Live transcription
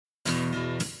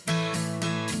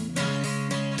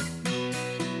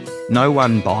no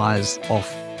one buys off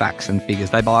facts and figures.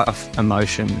 They buy off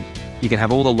emotion. You can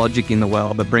have all the logic in the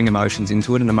world, but bring emotions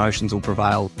into it and emotions will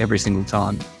prevail every single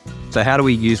time. So how do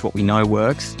we use what we know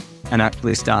works and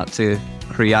actually start to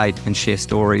create and share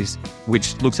stories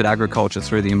which looks at agriculture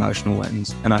through the emotional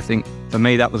lens? And I think for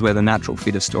me, that was where the natural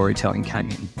fit of storytelling came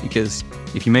in, because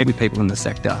if you meet with people in the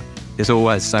sector, there's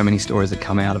always so many stories that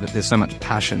come out of it. There's so much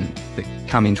passion that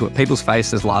come into it. People's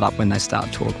faces light up when they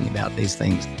start talking about these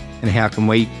things. And how can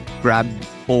we grab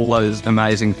all those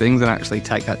amazing things and actually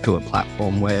take that to a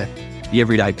platform where the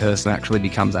everyday person actually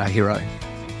becomes our hero?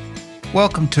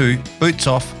 Welcome to Boots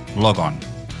Off, Log On,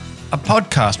 a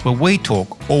podcast where we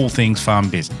talk all things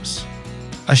farm business.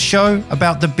 A show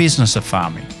about the business of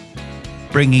farming,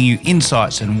 bringing you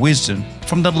insights and wisdom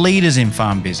from the leaders in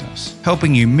farm business,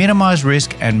 helping you minimise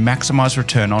risk and maximise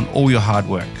return on all your hard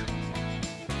work.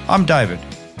 I'm David,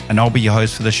 and I'll be your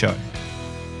host for the show.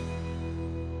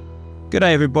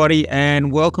 G'day everybody,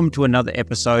 and welcome to another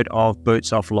episode of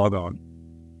Boots Off Log On.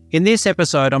 In this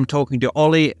episode, I'm talking to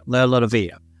Oli Le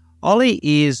Lievre. Oli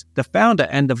is the founder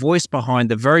and the voice behind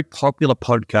the very popular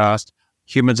podcast,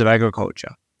 Humans of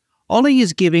Agriculture. Oli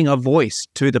is giving a voice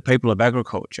to the people of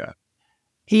agriculture.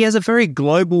 He has a very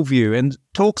global view and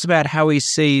talks about how he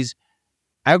sees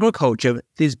agriculture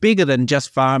is bigger than just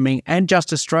farming and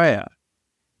just Australia.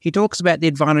 He talks about the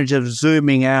advantage of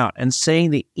zooming out and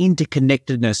seeing the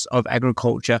interconnectedness of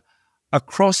agriculture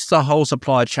across the whole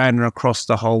supply chain and across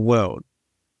the whole world.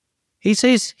 He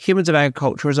sees Humans of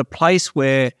Agriculture as a place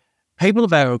where people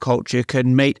of agriculture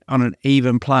can meet on an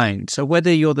even plane. So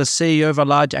whether you're the CEO of a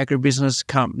large agribusiness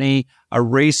company, a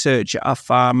researcher, a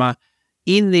farmer,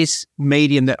 in this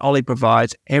medium that Oli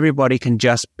provides, everybody can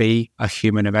just be a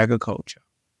human of agriculture.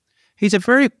 He's a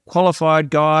very qualified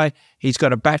guy. He's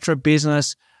got a Bachelor of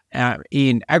Business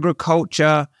in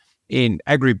agriculture, in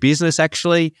agribusiness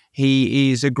actually. He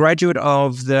is a graduate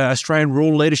of the Australian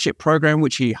Rural Leadership Program,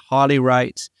 which he highly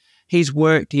rates. He's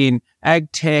worked in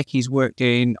Agtech, he's worked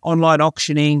in online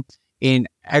auctioning, in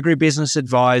agribusiness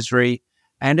advisory,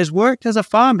 and has worked as a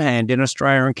farmhand in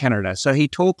Australia and Canada. So he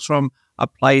talks from a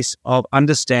place of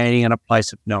understanding and a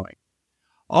place of knowing.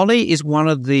 Oli is one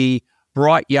of the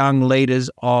bright young leaders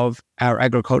of our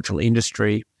agricultural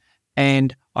industry,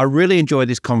 and I really enjoyed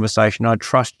this conversation. I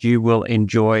trust you will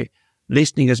enjoy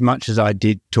listening as much as I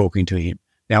did talking to him.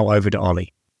 Now over to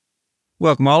Oli.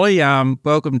 Welcome, Oli.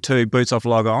 Welcome to Boots Off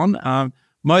Log On.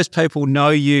 Most people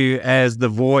know you as the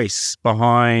voice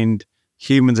behind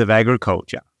Humans of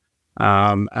Agriculture.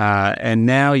 And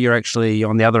now you're actually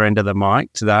on the other end of the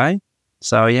mic today.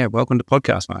 So, yeah, welcome to the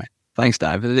podcast, mate. Thanks,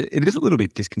 Dave. It is a little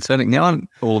bit disconcerting. Now I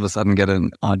all of a sudden get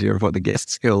an idea of what the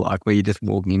guests feel like, where you're just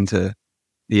walking into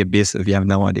the abyss of you have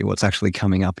no idea what's actually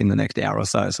coming up in the next hour or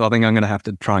so. So I think I'm going to have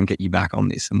to try and get you back on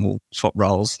this and we'll swap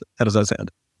roles. How does that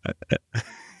sound?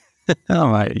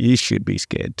 Oh, mate, you should be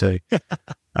scared too.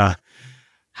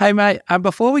 Hey, mate,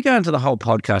 before we go into the whole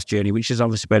podcast journey, which has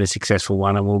obviously been a successful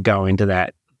one, and we'll go into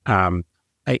that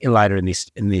later in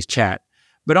this chat,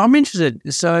 but I'm interested.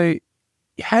 So,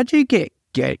 how do you get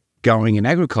going in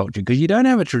agriculture? Because you don't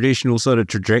have a traditional sort of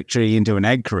trajectory into an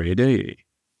ag career, do you?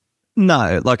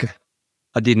 No,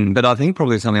 I didn't. But I think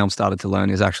probably something I've started to learn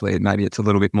is actually maybe it's a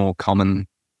little bit more common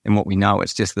in what we know.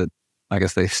 It's just that I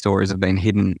guess these stories have been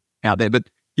hidden out there. But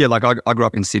yeah, I grew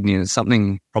up in Sydney, and it's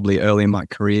something probably early in my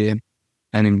career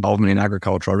and involvement in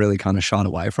agriculture I really kind of shied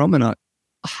away from. And I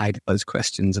hated those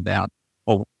questions about,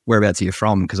 well, whereabouts are you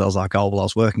from? Because I was like, I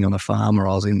was working on a farm or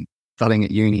I was studying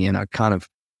at uni. And I kind of,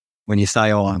 when you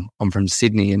say, I'm from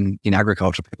Sydney and in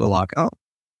agriculture, people are like, oh,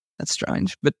 that's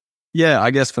strange. But yeah,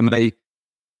 I guess for me,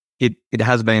 it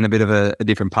has been a bit of a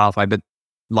different pathway. But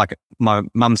like my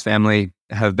mum's family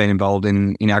have been involved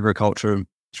in agriculture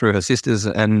through her sisters,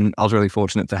 and I was really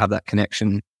fortunate to have that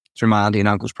connection through my auntie and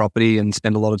uncle's property and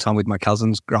spend a lot of time with my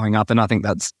cousins growing up. And I think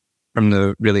that's from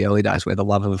the really early days where the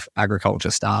love of agriculture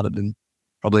started and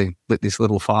probably lit this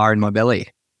little fire in my belly.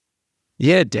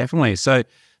 Yeah, definitely. So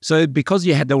because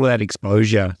you had all that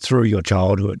exposure through your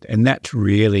childhood, and that's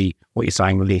really what you're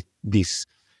saying with this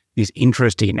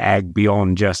interest in ag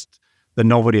beyond just the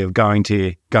novelty of going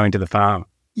to the farm.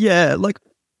 Yeah,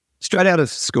 straight out of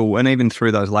school and even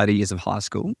through those later years of high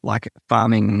school,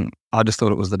 farming, I just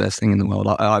thought it was the best thing in the world.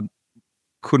 I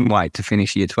couldn't wait to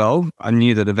finish year 12. I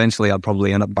knew that eventually I'd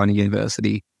probably end up going to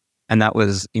university, and that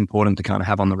was important to kind of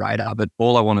have on the radar. But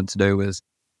all I wanted to do was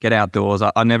get outdoors.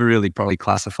 I never really probably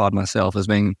classified myself as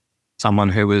being someone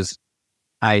who was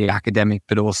A, academic,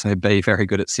 but also B, very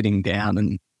good at sitting down.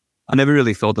 And I never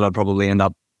really thought that I'd probably end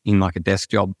up in a desk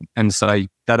job. And so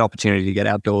that opportunity to get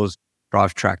outdoors,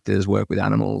 drive tractors, work with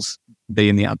animals, be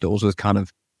in the outdoors was kind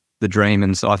of the dream.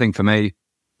 And so I think for me,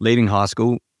 leaving high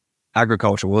school,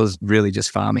 agriculture was really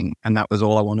just farming, and that was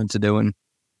all I wanted to do. And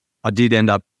I did end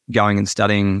up going and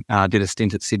studying, did a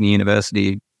stint at Sydney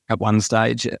University at one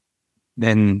stage,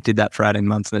 then did that for 18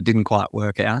 months and it didn't quite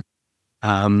work out.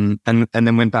 And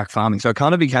then went back farming. So it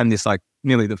kind of became this like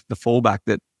nearly the fallback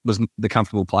that was the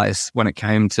comfortable place when it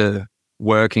came to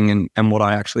working, and what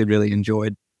I actually really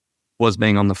enjoyed was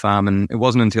being on the farm. And it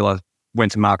wasn't until I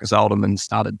went to Marcus Oldham and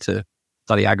started to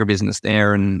study agribusiness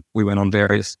there, and we went on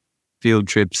various field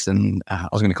trips and I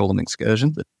was going to call them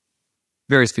excursions, but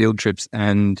various field trips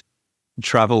and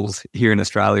travels here in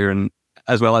Australia and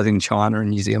as well as in China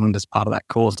and New Zealand as part of that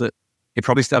course, that it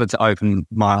probably started to open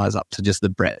my eyes up to just the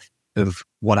breadth of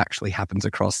what actually happens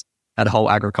across that whole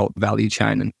agriculture value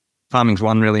chain. And farming's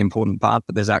one really important part,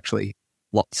 but there's actually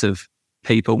lots of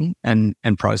people and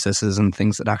processes and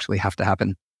things that actually have to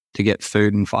happen to get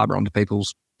food and fibre onto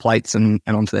people's plates and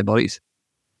onto their bodies.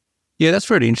 Yeah,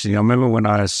 that's really interesting. I remember when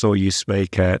I saw you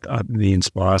speak at the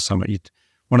Inspire Summit,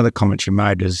 one of the comments you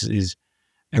made is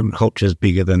agriculture is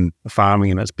bigger than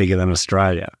farming and it's bigger than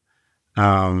Australia.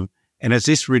 And is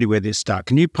this really where this starts?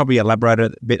 Can you probably elaborate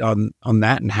a bit on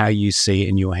that and how you see it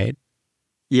in your head?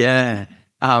 Yeah.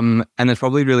 And it's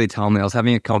probably really told me, I was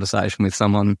having a conversation with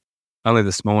someone only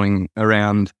this morning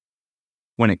around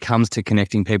when it comes to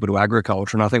connecting people to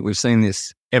agriculture. And I think we've seen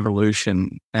this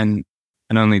evolution, and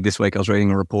only this week I was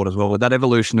reading a report as well, with that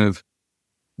evolution of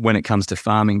when it comes to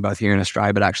farming, both here in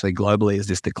Australia, but actually globally, is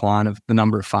this decline of the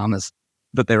number of farmers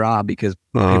that there are because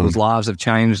people's lives have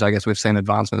changed. I guess we've seen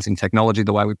advancements in technology.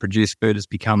 The way we produce food has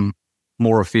become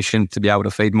more efficient to be able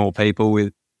to feed more people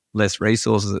with less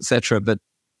resources, etc. But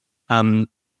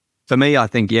for me, I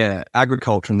think,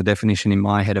 agriculture, and the definition in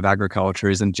my head of agriculture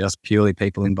isn't just purely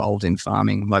people involved in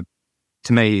farming. Like,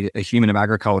 to me, a human of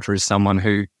agriculture is someone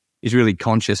who is really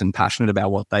conscious and passionate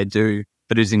about what they do,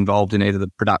 but is involved in either the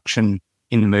production,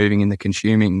 in the moving, in the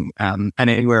consuming, and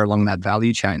anywhere along that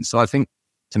value chain. So I think,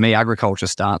 to me, agriculture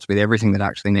starts with everything that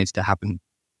actually needs to happen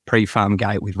pre-farm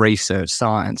gate, with research,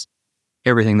 science,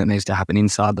 everything that needs to happen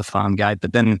inside the farm gate.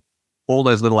 But then all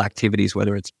those little activities,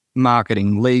 whether it's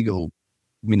marketing, legal,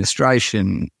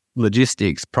 administration,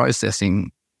 logistics,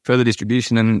 processing, further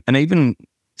distribution, and even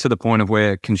to the point of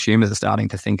where consumers are starting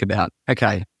to think about,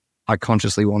 okay, I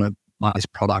consciously want to buy this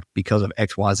product because of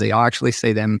X, Y, Z. I actually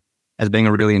see them as being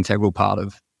a really integral part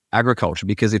of agriculture,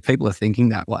 because if people are thinking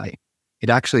that way, it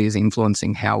actually is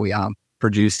influencing how we are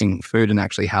producing food and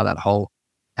actually how that whole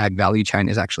ag value chain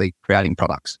is actually creating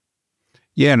products.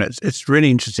 Yeah, and it's really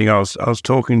interesting. I was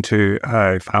talking to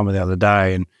a farmer the other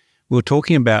day, and we were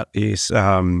talking about this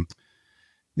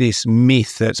this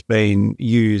myth that's been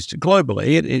used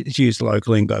globally. It's used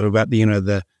locally and globally about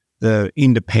the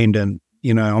independent.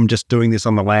 I'm just doing this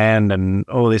on the land and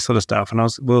all this sort of stuff. And I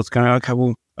was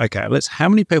going, let's. How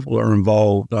many people are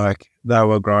involved? Like, they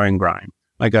were growing grain.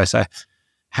 Like I say,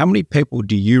 how many people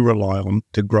do you rely on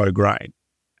to grow grain?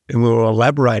 And we were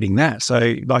elaborating that.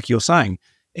 So, like you're saying,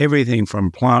 everything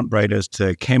from plant breeders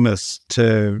to chemists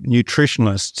to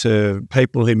nutritionists to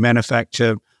people who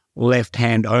manufacture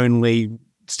left-hand only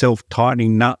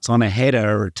self-tightening nuts on a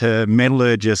header to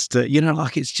metallurgists to,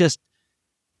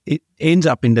 it ends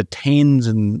up into tens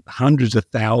and hundreds of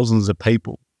thousands of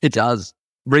people. It does.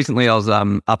 Recently, I was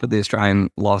up at the Australian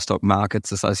Livestock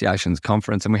Markets Association's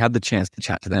conference, and we had the chance to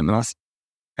chat to them. And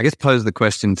I guess posed the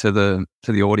question to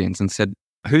the audience and said,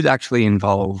 who's actually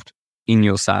involved in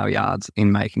your sale yards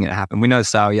in making it happen? We know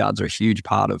sale yards are a huge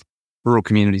part of rural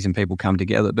communities and people come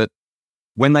together. But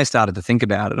when they started to think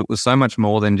about it, it was so much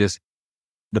more than just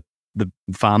the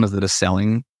farmers that are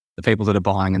selling, the people that are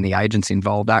buying, and the agents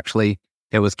involved. Actually,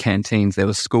 there was canteens, there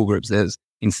was school groups, there's,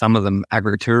 in some of them,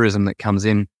 agritourism that comes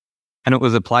in. And it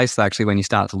was a place that actually, when you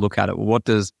start to look at it, what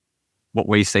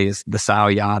we see as the sale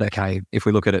yard, okay, if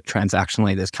we look at it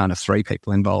transactionally, there's kind of three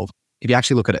people involved. If you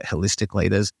actually look at it holistically,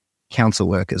 there's council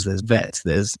workers, there's vets,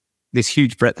 there's this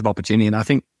huge breadth of opportunity. And I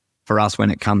think for us, when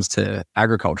it comes to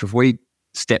agriculture, if we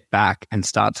step back and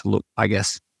start to look, I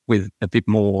guess, with a bit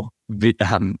more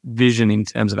vision in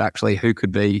terms of actually who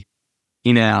could be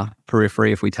in our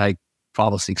periphery, if we take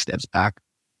 5 or 6 steps back,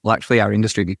 well, actually our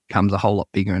industry becomes a whole lot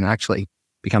bigger and actually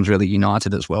becomes really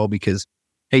united as well, because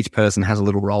each person has a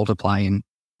little role to play in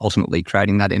ultimately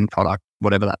creating that end product,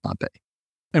 whatever that might be.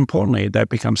 Importantly, they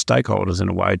become stakeholders in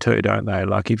a way too, don't they?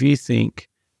 Like, if you think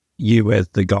you as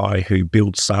the guy who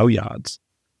builds sale yards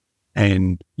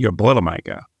and you're a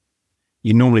boilermaker,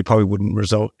 you normally probably wouldn't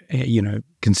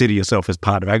consider yourself as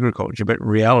part of agriculture, but in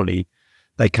reality,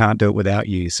 they can't do it without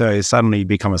you. So suddenly you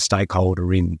become a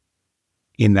stakeholder in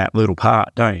that little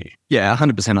part, don't you? Yeah,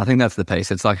 100%. I think that's the piece.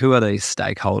 It's like, who are these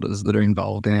stakeholders that are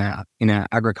involved in our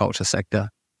agriculture sector?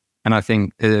 And I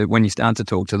think when you start to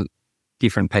talk to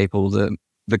different people,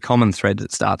 the common threads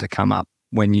that start to come up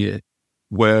when you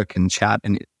work and chat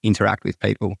and interact with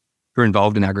people who are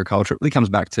involved in agriculture, it really comes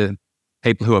back to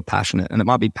people who are passionate. And it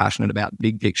might be passionate about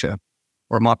big picture,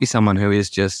 or it might be someone who is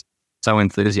just so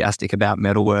enthusiastic about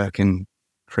metalwork and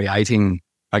creating,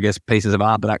 I guess, pieces of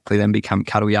art that actually then become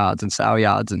cattle yards and sale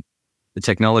yards, and the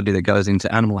technology that goes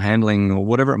into animal handling or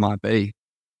whatever it might be.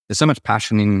 There's so much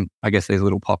passion in, I guess, these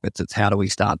little pockets. It's how do we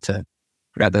start to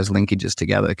create those linkages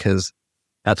together, because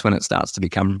that's when it starts to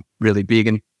become really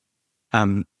big.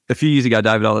 And a few years ago,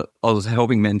 David, I was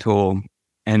helping mentor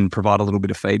and provide a little bit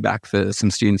of feedback for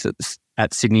some students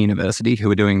at Sydney University who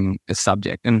were doing a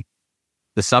subject. And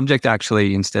the subject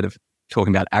actually, instead of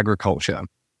talking about agriculture,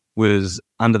 was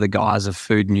under the guise of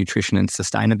food, nutrition and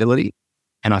sustainability.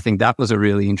 And I think that was a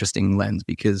really interesting lens,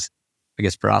 because I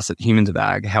guess for us at Humans of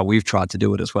Ag, how we've tried to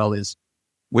do it as well is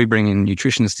we bring in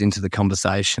nutritionists into the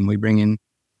conversation. We bring in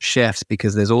chefs,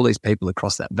 because there's all these people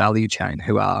across that value chain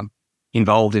who are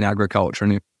involved in agriculture.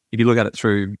 And if you look at it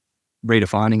through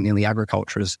redefining nearly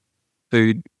agriculture as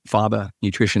food, fiber,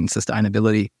 nutrition,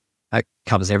 sustainability, that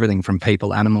covers everything from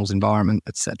people, animals, environment,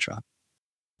 etc.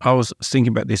 I was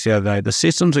thinking about this the other day. The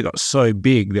systems have got so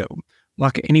big that,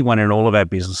 like anyone in all of our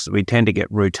businesses, we tend to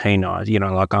get routinized.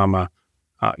 Like I'm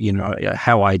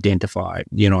how I identify,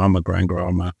 I'm a grain grower,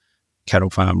 I'm a cattle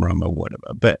farmer, I'm a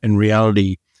whatever. But in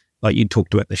reality, like you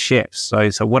talked about the chefs.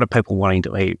 So what are people wanting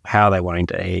to eat? How are they wanting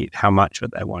to eat? How much are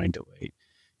they wanting to eat?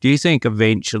 Do you think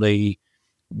eventually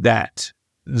that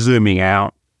zooming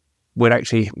out would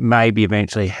actually maybe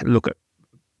eventually look at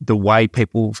the way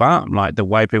people farm,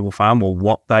 or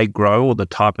what they grow, or the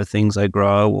type of things they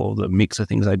grow, or the mix of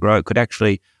things they grow? It could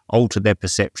actually alter their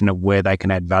perception of where they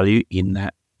can add value in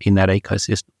that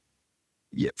ecosystem.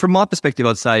 Yeah, from my perspective,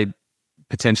 I'd say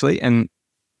potentially, and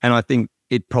I think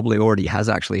it probably already has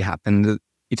actually happened.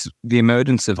 It's the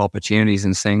emergence of opportunities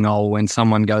and seeing, when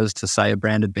someone goes to, say, a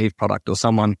branded beef product, or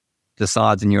someone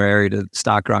decides in your area to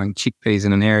start growing chickpeas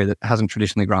in an area that hasn't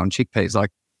traditionally grown chickpeas, like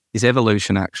this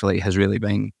evolution actually has really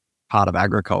been part of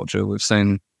agriculture. We've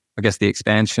seen, I guess, the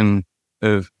expansion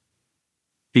of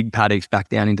big paddocks back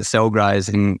down into cell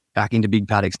grazing, back into big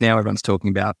paddocks. Now everyone's talking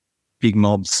about big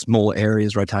mobs, small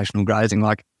areas, rotational grazing.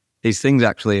 Like these things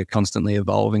actually are constantly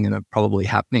evolving and are probably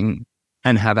happening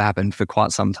and have happened for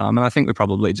quite some time. And I think we're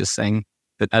probably just seeing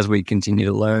that as we continue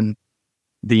to learn,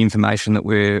 the information that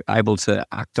we're able to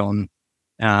act on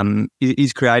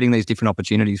is creating these different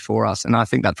opportunities for us. And I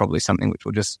think that's probably something which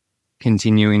will just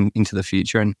continue into the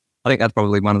future. And I think that's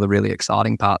probably one of the really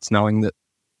exciting parts, knowing that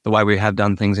the way we have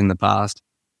done things in the past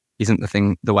isn't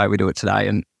the way we do it today.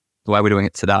 And the way we're doing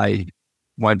it today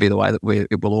won't be the way that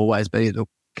it will always be. It'll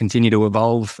continue to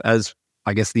evolve as,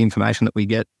 I guess, the information that we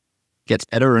get gets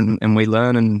better, and we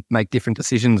learn and make different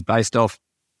decisions based off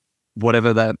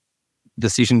whatever that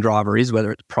decision driver is,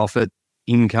 whether it's profit,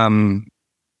 income,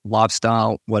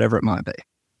 lifestyle, whatever it might be.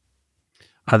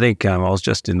 I think I was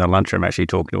just in the lunchroom actually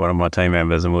talking to one of my team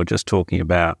members, and we were just talking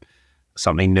about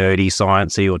something nerdy,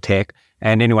 sciencey or tech.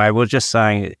 And anyway, we were just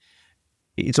saying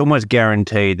it's almost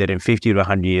guaranteed that in 50 to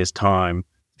 100 years' time,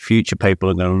 future people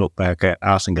are going to look back at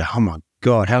us and go, oh my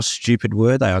God, how stupid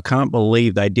were they? I can't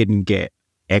believe they didn't get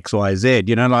X, Y, Z.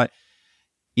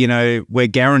 We're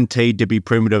guaranteed to be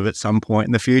primitive at some point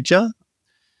in the future.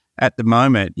 At the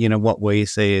moment, what we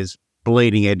see is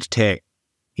bleeding edge tech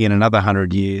in another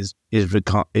 100 years is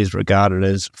regarded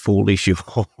as foolish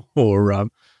or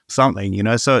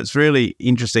something, So it's really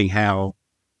interesting how,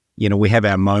 we have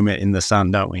our moment in the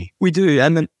sun, don't we? We do.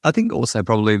 And then I think also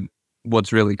probably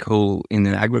what's really cool in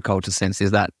the agriculture sense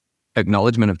is that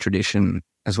acknowledgement of tradition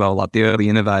as well, like the early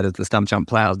innovators, the stump jump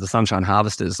plows, the sunshine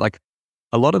harvesters. Like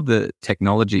a lot of the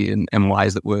technology and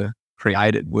ways that were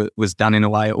created was done in a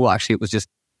way, well, actually it was just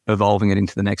evolving it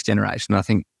into the next generation. I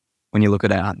think when you look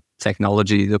at our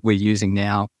technology that we're using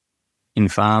now in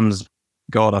farms,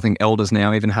 God, I think elders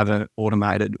now even have an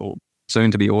automated or soon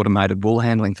to be automated wool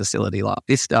handling facility. Like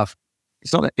this stuff,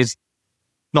 it's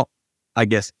not, I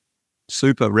guess,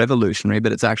 super revolutionary,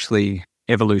 but it's actually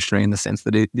evolutionary in the sense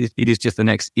that it is just the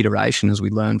next iteration as we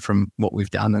learn from what we've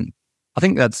done. And I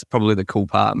think that's probably the cool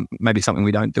part, maybe something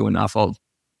we don't do enough of,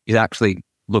 is actually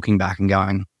looking back and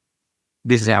going,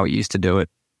 this is how we used to do it,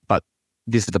 but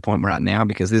this is the point we're at now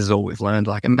because this is all we've learned.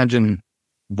 Like imagine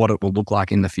what it will look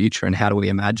like in the future, and how do we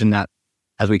imagine that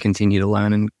as we continue to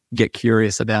learn and get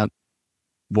curious about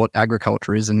what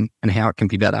agriculture is and how it can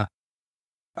be better.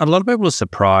 A lot of people are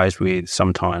surprised with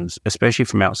sometimes, especially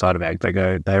from outside of ag,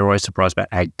 they're always surprised about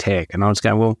ag tech. And I was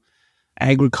going, well,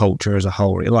 agriculture as a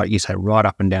whole, like you say, right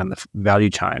up and down the value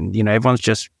chain, everyone's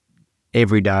just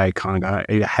every day kind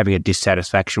of having a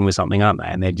dissatisfaction with something, aren't they?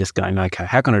 And they're just going, okay,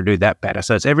 how can I do that better?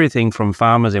 So it's everything from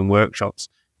farmers in workshops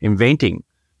inventing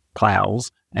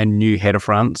plows and new header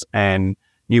fronts and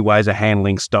new ways of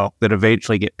handling stock that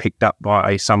eventually get picked up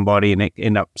by somebody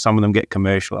and some of them get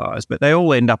commercialized, but they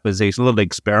all end up as these little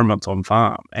experiments on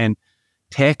farm. And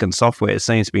tech and software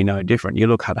seems to be no different. You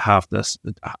look at half the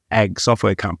ag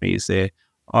software companies, they're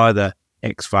either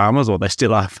ex-farmers or they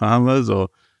still are farmers, or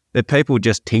they're people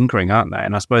just tinkering, aren't they?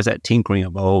 And I suppose that tinkering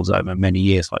evolves over many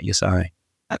years, like you're saying.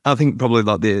 I think probably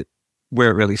like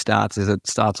where it really starts is it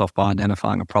starts off by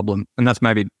identifying a problem. And that's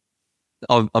maybe,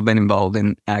 I've been involved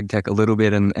in Agtech a little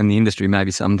bit, and the industry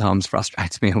maybe sometimes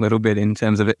frustrates me a little bit in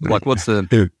terms of it. Like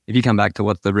if you come back to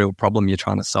what's the real problem you're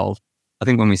trying to solve, I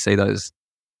think when we see those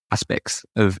aspects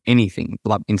of anything,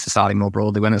 like in society more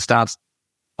broadly, when it starts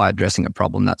by addressing a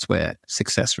problem, that's where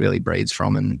success really breeds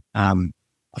from. And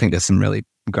I think there's some really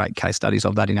great case studies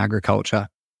of that in agriculture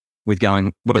with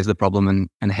going, what is the problem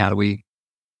and how do we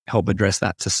help address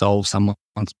that to solve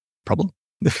someone's problem?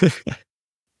 I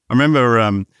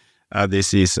remember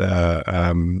this is,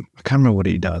 I can't remember what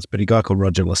he does, but a guy called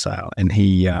Roger LaSalle, and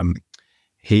he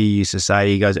used to say,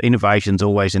 he goes, innovation's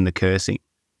always in the cursing.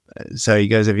 So he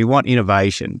goes, if you want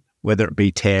innovation, whether it be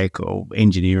tech or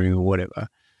engineering or whatever,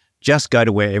 just go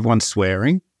to where everyone's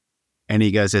swearing. And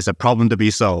he goes, there's a problem to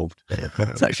be solved.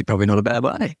 It's actually probably not a bad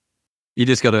way. You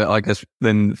just got to, I guess,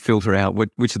 then filter out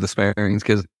which of the swearings,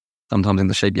 because sometimes in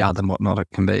the sheep yards and whatnot, it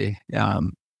can be,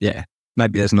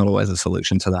 maybe there's not always a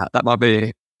solution to that. That might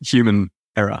be human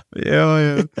error.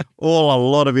 Yeah. A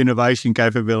lot of innovation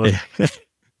capability. Yeah.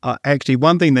 Actually,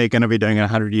 one thing they're going to be doing in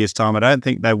 100 years' time, I don't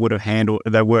think they would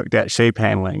have worked out sheep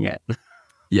handling yet.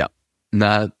 Yeah.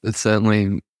 No, it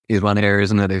certainly is one area,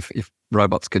 isn't it? If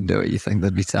robots could do it, you think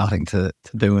they'd be starting to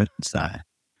do it. So,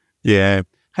 yeah.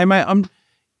 Hey, mate,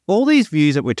 all these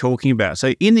views that we're talking about. So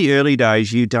in the early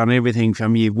days, you've done everything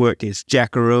from you've worked as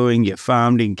jackarooing, you've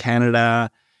farmed in Canada,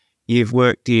 you've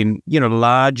worked in,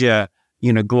 larger,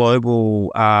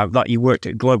 global, like you worked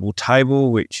at Global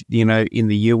Table, which, in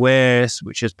the US,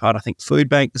 which is part, I think, Food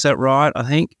Bank. Is that right? I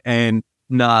think. And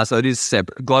no, so it is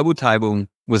separate. Global Table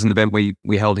was an event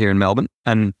we held here in Melbourne,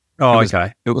 and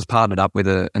it was partnered up with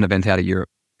an event out of Europe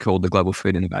called the Global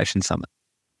Food Innovation Summit.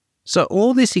 So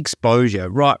all this exposure,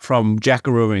 right from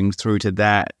jackarooing through to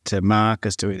that, to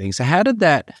Marcus, to everything. So how did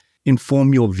that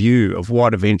inform your view of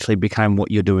what eventually became what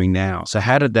you're doing now? So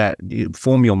how did that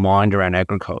form your mind around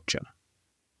agriculture?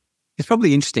 It's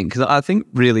probably interesting because I think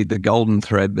really the golden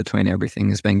thread between everything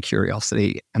has been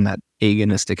curiosity and that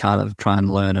eagerness to kind of try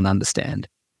and learn and understand.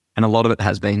 And a lot of it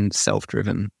has been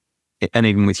self-driven. And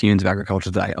even with Humans of Agriculture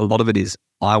today, a lot of it is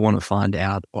I want to find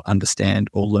out or understand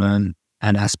or learn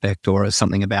an aspect or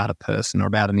something about a person or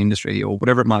about an industry or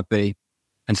whatever it might be.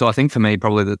 And so I think for me,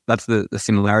 probably that's the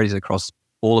similarities across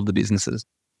all of the businesses.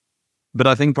 But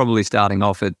I think probably starting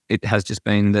off, it has just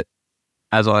been that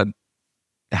as I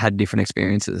had different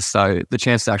experiences, so the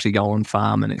chance to actually go on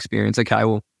farm and experience, okay,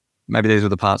 well, maybe these were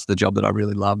the parts of the job that I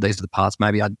really loved. These are the parts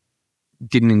maybe I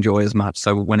didn't enjoy as much.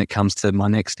 So when it comes to my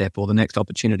next step or the next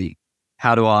opportunity,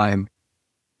 how do I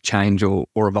change or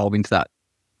evolve into that?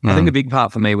 I think a big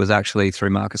part for me was actually through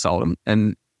Marcus Oldham.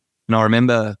 And I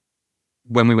remember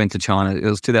when we went to China, it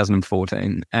was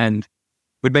 2014, and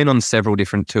we'd been on several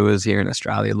different tours here in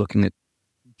Australia looking at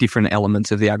different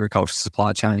elements of the agriculture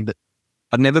supply chain, but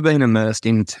I'd never been immersed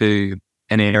into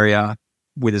an area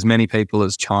with as many people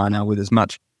as China, with as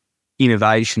much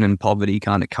innovation and poverty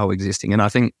kind of coexisting. And I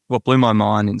think what blew my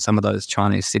mind in some of those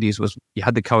Chinese cities was you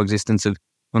had the coexistence of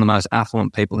one of the most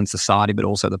affluent people in society, but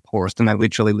also the poorest, and they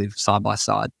literally live side by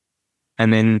side.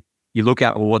 And then you look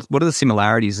at, well, what are the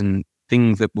similarities and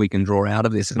things that we can draw out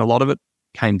of this? And a lot of it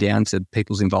came down to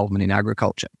people's involvement in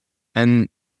agriculture. And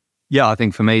yeah, I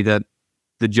think for me that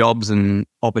the jobs and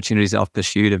opportunities I've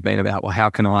pursued have been about, well, how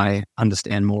can I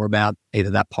understand more about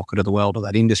either that pocket of the world or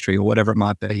that industry or whatever it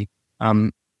might be?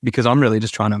 Because I'm really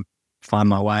just trying to find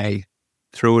my way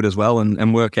through it as well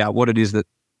and work out what it is that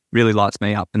really lights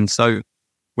me up. And so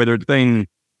whether it's been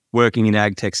working in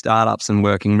ag tech startups and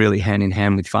working really hand in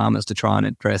hand with farmers to try and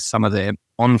address some of their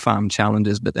on-farm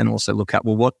challenges, but then also look at,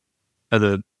 well, what are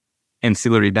the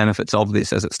ancillary benefits of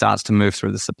this as it starts to move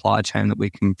through the supply chain that we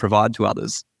can provide to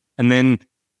others? And then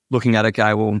looking at,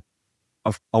 okay, well,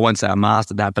 I won't say I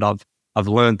mastered that, but I've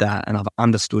learned that and I've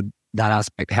understood that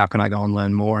aspect. How can I go and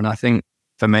learn more? And I think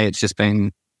for me, it's just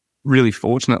been really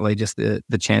fortunately just the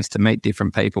chance to meet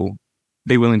different people,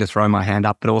 be willing to throw my hand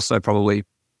up, but also probably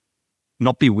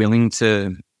not be willing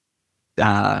to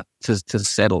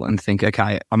settle and think,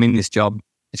 okay, I'm in this job.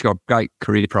 It's got great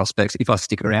career prospects. If I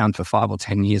stick around for 5 or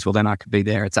 10 years, well, then I could be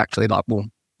there. It's actually like, well,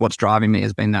 what's driving me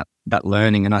has been that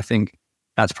learning. And I think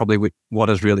that's probably what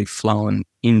has really flown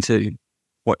into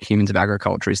what Humans of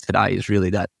Agriculture is today, is really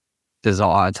that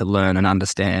desire to learn and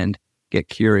understand, get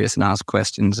curious and ask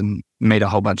questions and meet a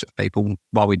whole bunch of people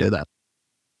while we do that.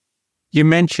 You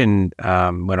mentioned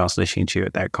when I was listening to you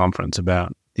at that conference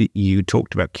about, you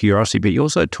talked about curiosity, but you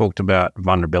also talked about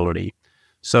vulnerability.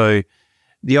 So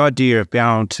the idea of being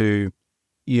able to,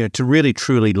 to really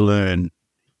truly learn,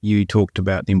 you talked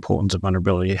about the importance of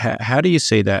vulnerability. How do you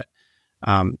see that?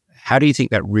 How do you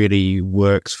think that really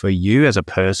works for you as a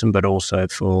person, but also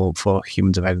for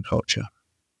Humans of Agriculture?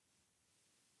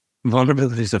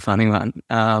 Vulnerability is a funny one.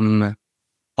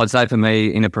 I'd say for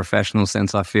me, in a professional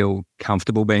sense, I feel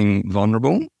comfortable being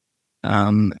vulnerable.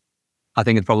 I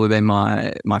think it's probably been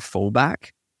my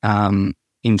fallback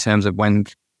in terms of when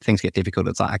things get difficult.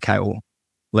 It's like, okay, well,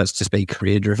 let's just be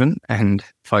career driven and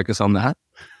focus on that.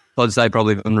 So I'd say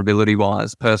probably vulnerability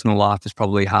wise, personal life is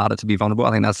probably harder to be vulnerable.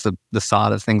 I think that's the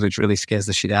side of things which really scares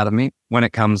the shit out of me when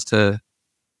it comes to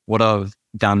what I've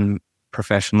done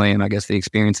professionally, and I guess the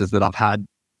experiences that I've had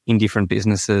in different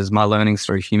businesses, my learnings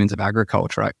through Humans of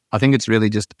Agriculture. I think it's really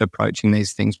just approaching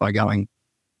these things by going,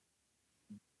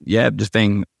 just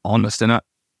being honest. And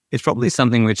it's probably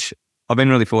something which I've been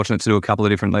really fortunate to do a couple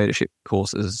of different leadership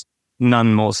courses,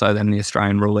 none more so than the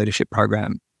Australian Rural Leadership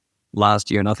Program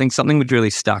last year. And I think something which really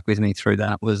stuck with me through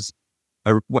that was,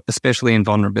 especially in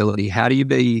vulnerability, how do you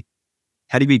be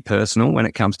personal when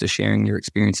it comes to sharing your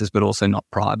experiences, but also not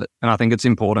private? And I think it's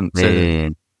important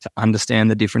to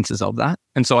understand the differences of that.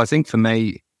 And so I think for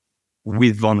me,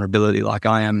 with vulnerability, like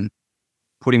I am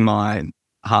putting my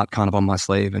heart kind of on my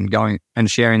sleeve and going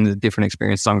and sharing the different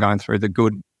experiences I'm going through, the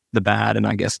good, the bad, and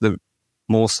I guess the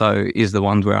more so is the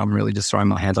ones where I'm really just throwing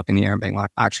my hands up in the air and being like,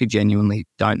 I actually genuinely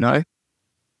don't know.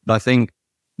 But I think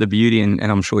the beauty, and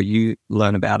I'm sure you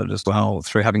learn about it as well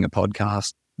through having a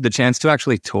podcast, the chance to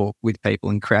actually talk with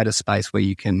people and create a space where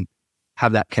you can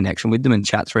have that connection with them and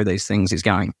chat through these things is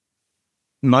going,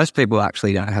 most people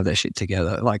actually don't have their shit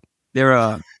together. Like there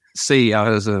are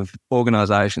CEOs of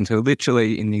organizations who are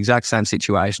literally in the exact same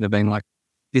situation of being like,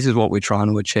 this is what we're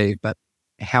trying to achieve, but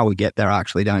how we get there, I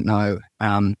actually don't know.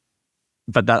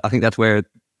 But I think that's where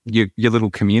your little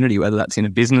community, whether that's in a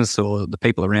business or the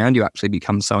people around you, actually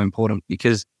becomes so important,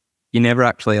 because you're never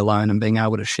actually alone, and being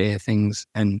able to share things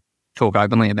and talk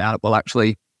openly about it. Well,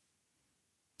 actually,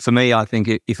 for me, I think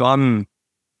if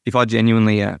I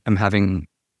genuinely am having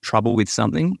trouble with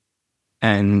something,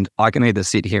 and I can either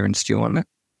sit here and stew on it,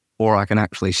 or I can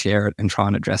actually share it and try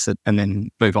and address it and then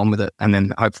move on with it. And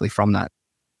then hopefully from that,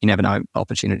 you never know,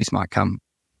 opportunities might come.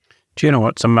 Do you know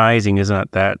what's amazing, isn't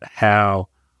it, that how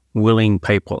willing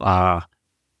people are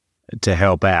to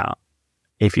help out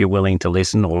if you're willing to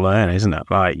listen or learn, isn't it?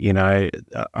 Like, I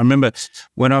remember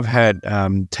when I've had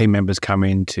team members come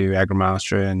into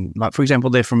AgriMaster and, like, for example,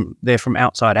 they're from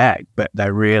outside ag, but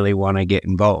they really want to get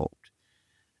involved.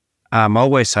 I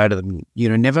always say to them,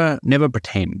 never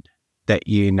pretend that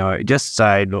you know. Just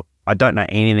say, look, I don't know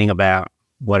anything about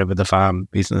whatever the farm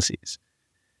business is.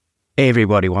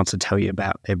 Everybody wants to tell you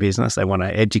about their business. They want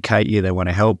to educate you. They want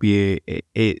to help you.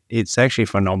 It's actually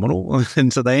phenomenal.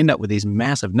 And so they end up with this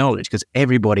massive knowledge because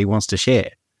everybody wants to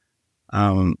share.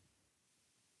 I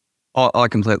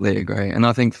completely agree. And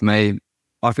I think for me,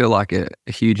 I feel like a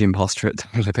huge imposter at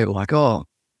times where people are like, oh,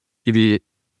 if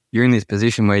you're in this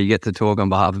position where you get to talk on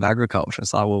behalf of agriculture.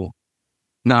 It's like, well,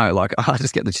 no, like I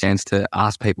just get the chance to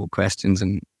ask people questions,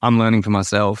 and I'm learning for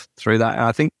myself through that. And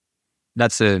I think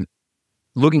that's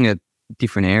looking at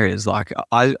different areas. Like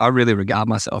I really regard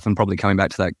myself, and probably coming back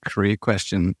to that career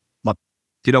question, like,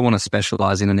 did I want to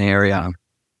specialize in an area,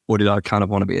 or did I kind of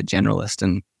want to be a generalist?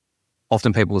 And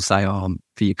often people will say, oh,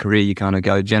 for your career, you kind of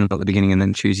go general at the beginning and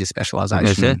then choose your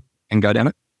specialization and go down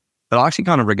it. But I actually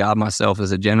kind of regard myself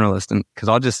as a generalist, and because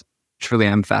I just truly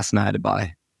am fascinated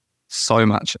by so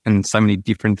much and so many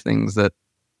different things that,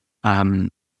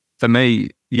 for me,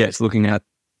 it's looking at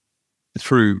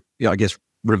through, I guess,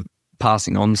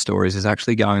 passing on stories is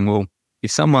actually going, well,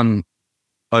 if someone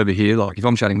over here, like if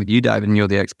I'm chatting with you, David, and you're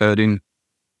the expert in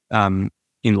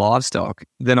livestock,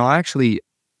 then I actually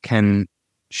can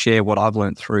share what I've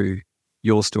learned through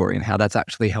your story and how that's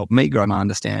actually helped me grow my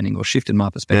understanding or shifted my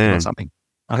perspective on something.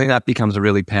 I think that becomes a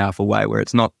really powerful way where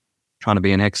it's not trying to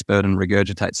be an expert and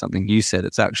regurgitate something you said.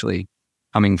 It's actually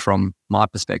coming from my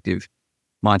perspective,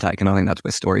 my take. And I think that's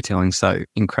where storytelling's so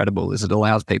incredible, is it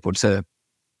allows people to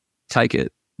take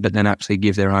it, but then actually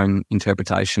give their own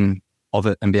interpretation of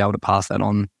it and be able to pass that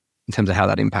on in terms of how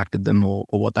that impacted them or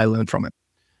what they learned from it.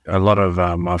 A lot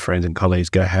of my friends and colleagues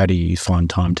go, how do you find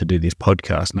time to do this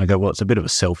podcast? And I go, well, it's a bit of a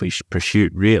selfish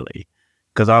pursuit, really.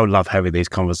 because I would love having these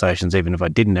conversations even if I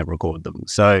didn't record them.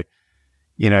 So,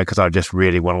 because I just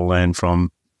really want to learn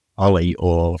from Oli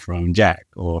or from Jack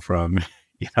or from,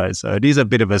 so it is a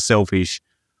bit of a selfish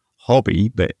hobby,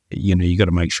 but, you got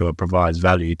to make sure it provides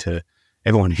value to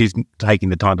everyone who's taking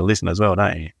the time to listen as well,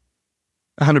 don't you?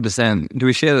 100%. Do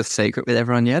we share the secret with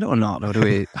everyone yet or not? Or do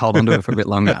we hold on to it for a bit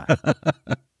longer?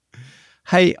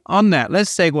 Hey, on that,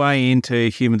 let's segue into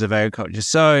humans of agriculture.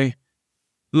 So,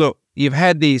 look, you've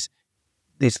had this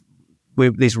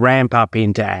ramp up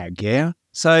into ag, yeah?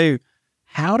 So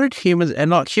how did humans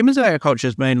of agriculture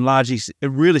has been largely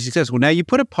really successful. Now, you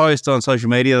put a post on social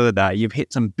media the other day, you've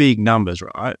hit some big numbers,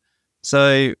 right?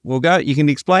 So you can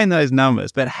explain those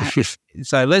numbers, but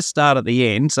so let's start at the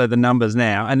end, so the numbers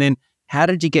now, and then how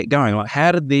did you get going? Like,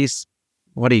 how did this,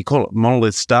 what do you call it,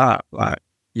 monolith start? Like,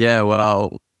 yeah,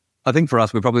 well, I think for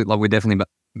us, we're definitely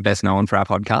best known for our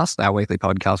podcast, our weekly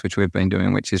podcast, which we've been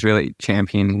doing, which is really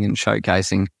championing and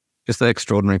showcasing just the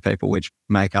extraordinary people which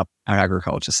make up our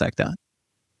agriculture sector.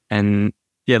 And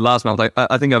yeah, last month,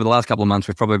 I think over the last couple of months,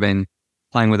 we've probably been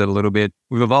playing with it a little bit.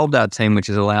 We've evolved our team, which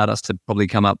has allowed us to probably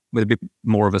come up with a bit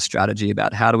more of a strategy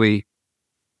about how do we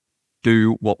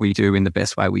do what we do in the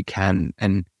best way we can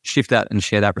and shift that and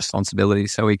share that responsibility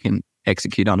so we can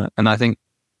execute on it. And I think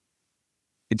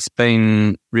it's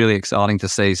been really exciting to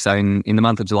see. So in the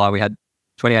month of July, we had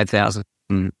 28,000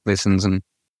 listens, and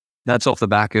that's off the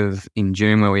back of in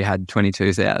June where we had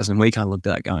 22,000. We kind of looked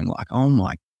at that going like, oh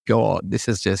my God, this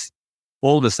is just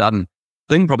all of a sudden.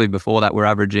 I think probably before that we're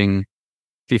averaging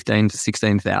 15 to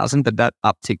 16,000, but that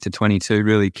uptick to 22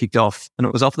 really kicked off. And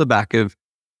it was off the back of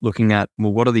looking at,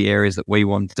 well, what are the areas that we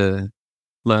want to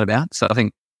learn about? So I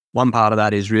think one part of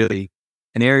that is really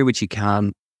an area which you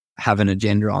can't have an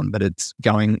agenda on, but it's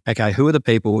going, okay, who are the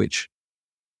people which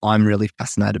I'm really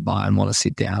fascinated by and want to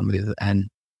sit down with and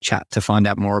chat to find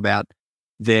out more about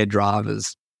their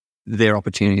drivers, their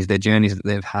opportunities, their journeys that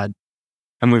they've had.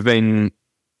 And we've been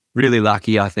really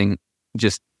lucky, I think.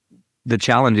 Just the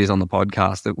challenge is on the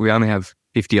podcast that we only have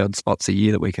 50 odd spots a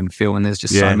year that we can fill, and there's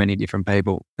just so many different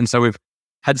people. And so we've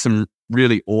had some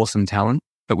really awesome talent,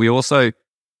 but we also,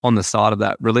 on the side of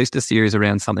that, released a series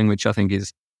around something which I think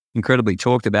is incredibly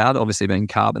talked about, obviously being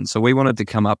carbon. So we wanted to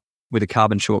come up with a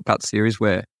carbon shortcut series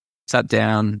where sat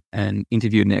down and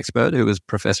interviewed an expert who was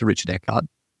Professor Richard Eckhart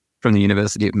from the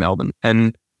University of Melbourne,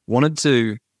 and wanted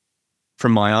to,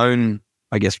 from my own,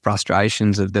 I guess,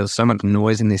 frustrations of there was so much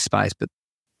noise in this space, but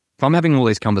if I'm having all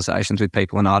these conversations with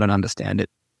people and I don't understand it,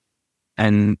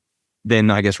 and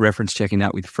then I guess reference checking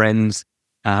that with friends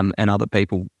and other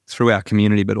people through our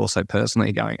community, but also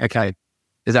personally going, okay,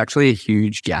 there's actually a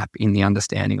huge gap in the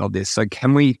understanding of this. So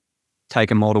can we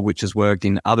take a model which has worked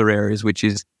in other areas, which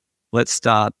is let's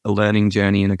start a learning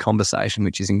journey in a conversation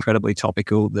which is incredibly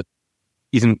topical that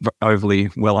isn't overly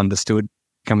well understood.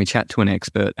 Can we chat to an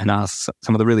expert and ask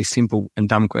some of the really simple and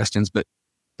dumb questions, but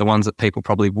the ones that people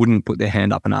probably wouldn't put their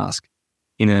hand up and ask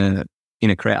in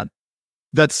a crowd?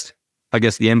 That's, I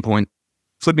guess, the end point.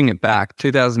 Flipping it back,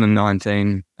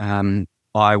 2019,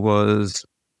 I was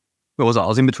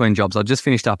in between jobs. I just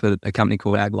finished up at a company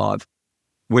called AgLive.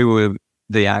 We were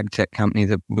the Agtech company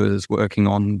that was working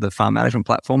on the farm management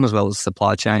platform as well as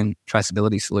supply chain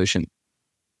traceability solution.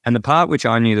 And the part which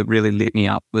I knew that really lit me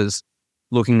up was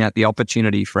looking at the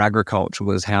opportunity for agriculture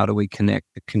was how do we connect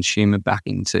the consumer back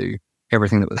into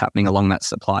everything that was happening along that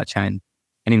supply chain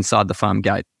and inside the farm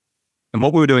gate. And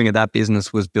what we were doing at that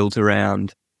business was built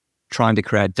around trying to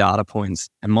create data points.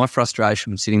 And my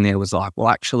frustration sitting there was like, well,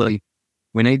 actually,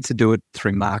 we need to do it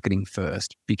through marketing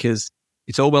first, because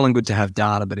it's all well and good to have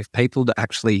data, but if people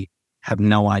actually have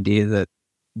no idea that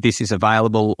this is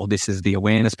available or this is the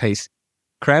awareness piece,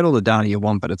 create all the data you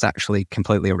want, but it's actually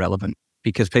completely irrelevant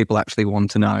because people actually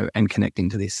want to know and connect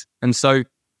into this. And so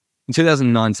in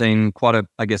 2019, quite a,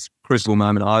 I guess, crucial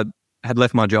moment, I had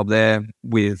left my job there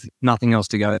with nothing else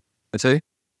to go to.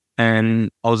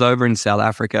 And I was over in South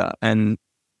Africa. And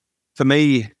for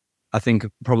me, I think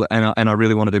probably, and I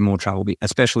really want to do more travel,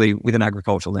 especially with an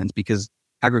agricultural lens, because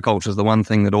agriculture is the one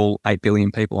thing that all 8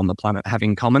 billion people on the planet have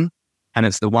in common. And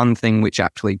it's the one thing which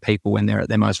actually people, when they're at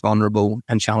their most vulnerable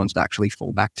and challenged, actually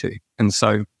fall back to. And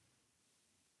so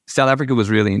South Africa was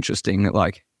really interesting.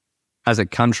 Like, as a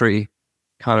country,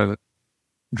 kind of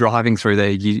driving through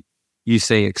there, you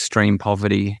see extreme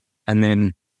poverty. And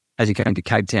then as you come to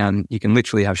Cape Town, you can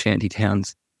literally have shanty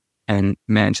towns and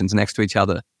mansions next to each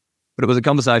other. But it was a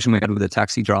conversation we had with a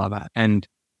taxi driver, and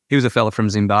he was a fella from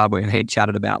Zimbabwe, and he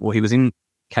chatted about, well, he was in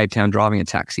Cape Town driving a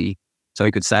taxi so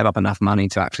he could save up enough money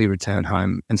to actually return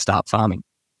home and start farming.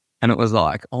 And it was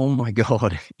like, oh my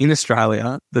God, in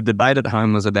Australia, the debate at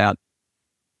home was about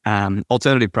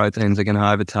alternative proteins are going to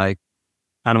overtake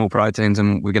animal proteins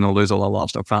and we're going to lose all our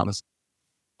livestock farmers.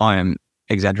 I am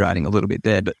exaggerating a little bit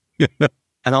there, but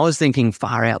and I was thinking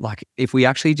far out, like if we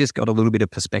actually just got a little bit of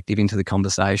perspective into the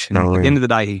conversation, at the end of the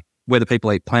day, whether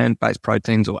people eat plant-based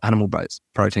proteins or animal-based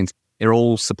proteins, they're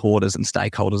all supporters and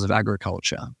stakeholders of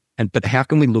agriculture. But how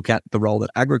can we look at the role that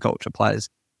agriculture plays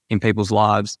in people's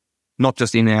lives, not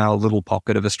just in our little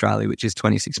pocket of Australia, which is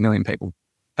 26 million people,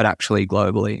 but actually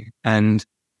globally? And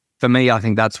for me, I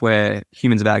think that's where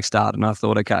Humans of Ag started. And I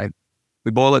thought, okay,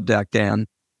 we boil it back down.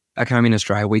 Back home in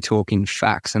Australia, we talk in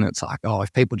facts, and it's like, oh,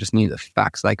 if people just knew the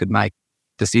facts, they could make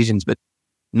decisions. But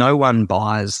no one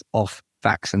buys off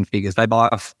facts and figures. They buy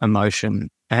off emotion.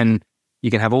 And you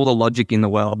can have all the logic in the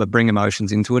world, but bring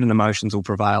emotions into it, and emotions will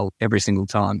prevail every single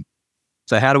time.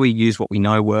 So how do we use what we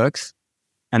know works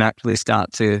and actually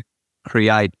start to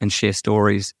create and share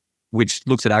stories which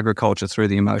looks at agriculture through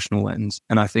the emotional lens?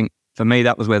 And I think for me,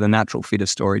 that was where the natural fit of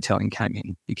storytelling came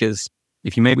in, because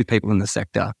if you meet with people in the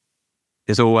sector,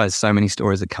 there's always so many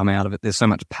stories that come out of it. There's so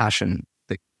much passion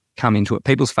that come into it.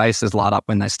 People's faces light up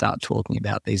when they start talking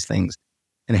about these things.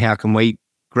 And how can we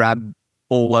grab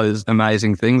all those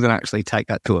amazing things and actually take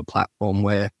that to a platform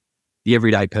where the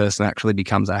everyday person actually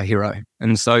becomes our hero?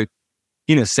 And so,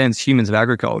 in a sense, Humans of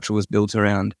Agriculture was built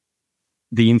around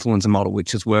the influencer model,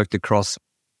 which has worked across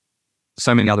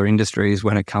so many other industries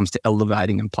when it comes to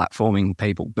elevating and platforming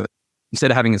people. But instead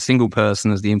of having a single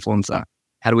person as the influencer,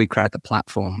 how do we create the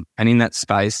platform? And in that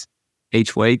space,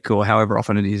 each week or however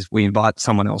often it is, we invite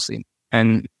someone else in.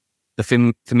 And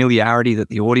the familiarity that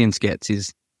the audience gets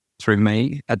is through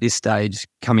me at this stage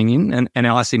coming in. And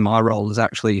I see my role as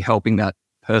actually helping that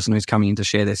person who's coming in to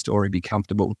share their story be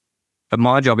comfortable. But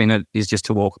my job in it is just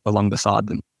to walk along beside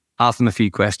them, ask them a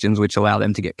few questions which allow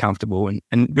them to get comfortable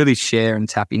and really share and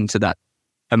tap into that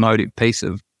emotive piece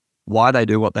of why they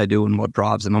do what they do and what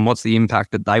drives them and what's the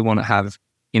impact that they want to have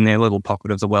in their little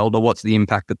pocket of the world, or what's the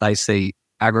impact that they see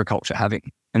agriculture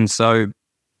having. And so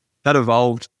that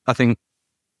evolved. I think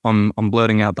I'm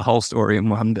blurting out the whole story in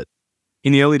one, but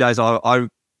in the early days, I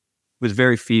was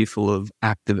very fearful of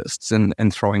activists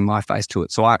and throwing my face to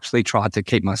it. So I actually tried to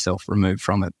keep myself removed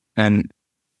from it. And it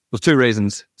was two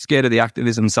reasons: scared of the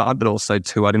activism side, but also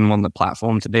two, I didn't want the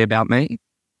platform to be about me.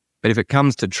 But if it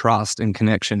comes to trust and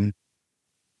connection,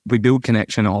 we build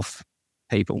connection off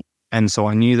people. And so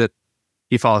I knew that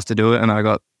if I was to do it, and I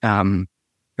got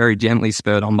very gently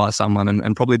spurred on by someone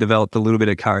and probably developed a little bit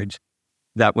of courage,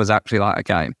 that was actually like,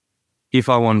 okay, if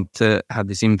I want to have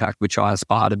this impact, which I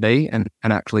aspire to be, and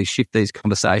actually shift these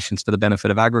conversations for the benefit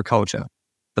of agriculture,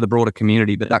 for the broader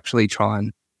community, but actually try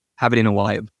and have it in a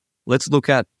way of, let's look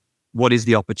at what is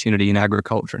the opportunity in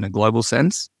agriculture in a global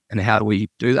sense, and how do we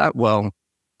do that? Well,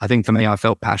 I think for me, I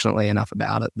felt passionately enough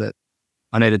about it that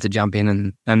I needed to jump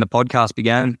in, and the podcast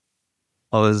began.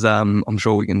 I was, I'm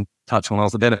sure we can touch on, I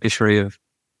was the beneficiary of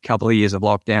a couple of years of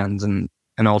lockdowns, and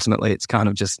ultimately it's kind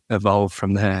of just evolved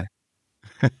from there.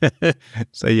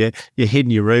 So you hid in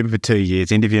your room for 2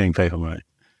 years interviewing people, mate.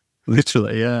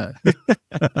 Literally, yeah.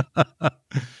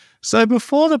 So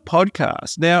before the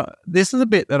podcast, now this is a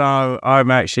bit that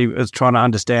I'm actually was trying to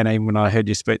understand even when I heard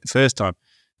you speak the first time.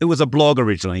 It was a blog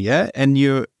originally, yeah? And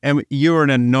you're an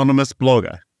anonymous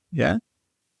blogger, yeah?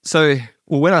 So,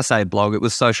 well, when I say blog, it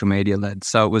was social media led.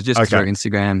 So it was just through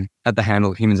Instagram at the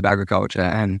handle Humans of Agriculture.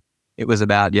 And it was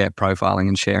about, profiling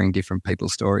and sharing different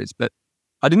people's stories. But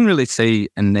I didn't really see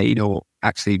a need, or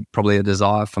actually probably a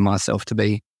desire for myself to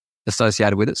be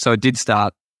associated with it. So it did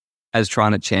start as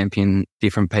trying to champion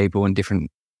different people and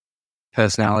different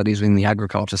personalities within the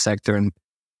agriculture sector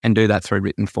and do that through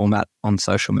written format on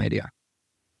social media.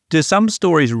 Do some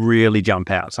stories really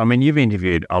jump out? So, I mean, you've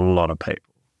interviewed a lot of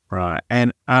people, right?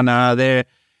 And are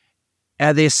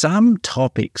there some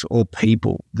topics or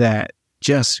people that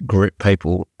just grip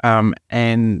people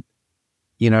and,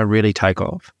 really take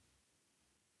off?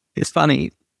 It's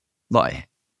funny, like,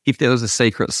 if there was a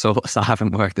secret source, I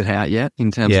haven't worked it out yet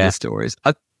in terms of the stories.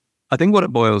 I think what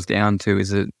it boils down to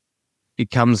is that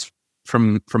it comes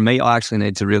from me. I actually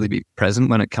need to really be present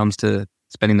when it comes to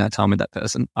spending that time with that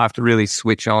person. I have to really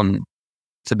switch on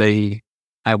to be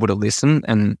able to listen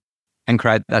and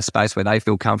create that space where they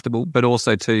feel comfortable, but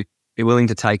also to be willing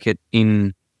to take it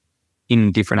in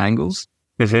different angles.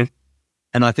 Mm-hmm.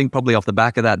 And I think probably off the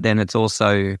back of that, then it's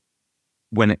also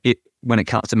when it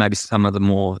comes to maybe some of the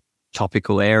more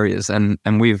topical areas, and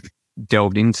we've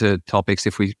delved into topics.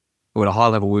 If we were at a high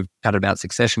level, we've chatted about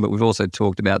succession, but we've also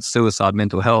talked about suicide,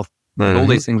 mental health, all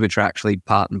these things which are actually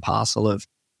part and parcel of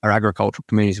our agricultural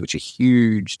communities, which are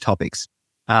huge topics.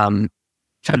 Chatted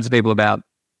to people about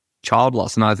child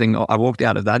loss, and I think I walked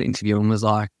out of that interview and was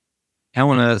like, how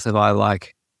on earth have I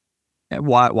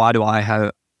why do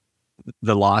I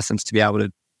the license to be able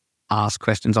to ask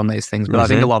questions on these things. But I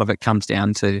think a lot of it comes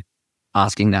down to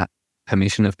asking that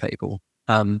permission of people.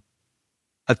 I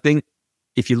think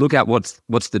if you look at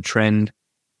what's the trend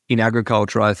in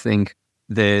agriculture, I think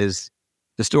there's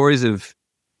the stories of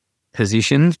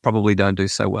positions probably don't do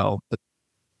so well. But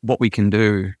what we can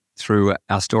do through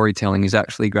our storytelling is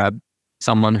actually grab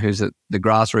someone who's at the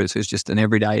grassroots, who's just an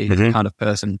everyday kind of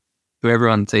person, who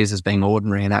everyone sees as being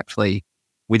ordinary, and actually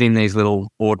within these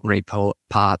little ordinary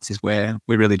parts is where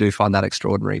we really do find that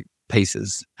extraordinary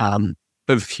pieces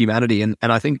of humanity. And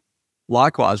I think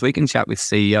likewise, we can chat with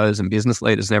CEOs and business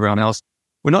leaders and everyone else.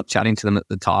 We're not chatting to them at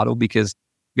the title because, to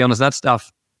be honest, that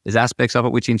stuff, there's aspects of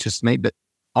it which interests me, but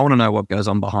I want to know what goes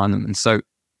on behind them. And so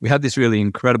we have this really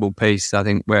incredible piece, I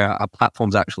think, where our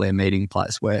platform's actually a meeting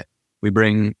place where we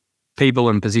bring people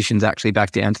and positions actually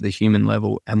back down to the human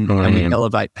level, and we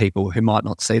elevate people who might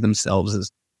not see themselves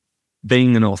as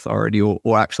being an authority or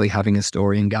actually having a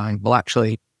story and going, well,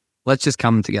 actually, let's just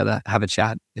come together, have a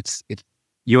chat. It's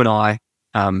you and I,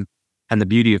 and the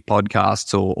beauty of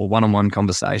podcasts or one-on-one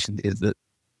conversations is that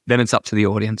then it's up to the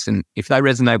audience. And if they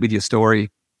resonate with your story,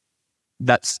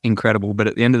 that's incredible. But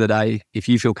at the end of the day, if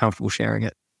you feel comfortable sharing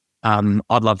it,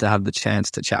 I'd love to have the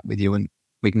chance to chat with you, and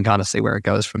we can kind of see where it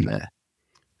goes from there.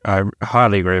 I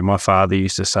highly agree. My father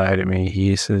used to say to me, he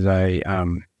used to say,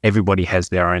 everybody has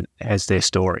their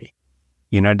story.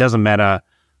 You know, it doesn't matter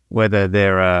whether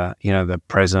they're, the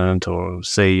president or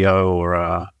CEO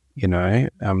or,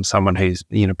 someone who's,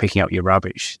 picking up your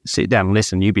rubbish. Sit down and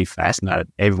listen. You'd be fascinated.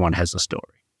 Everyone has a story.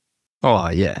 Oh,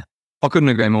 yeah. I couldn't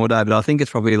agree more, David. I think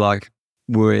it's probably like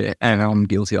and I'm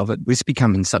guilty of it, we just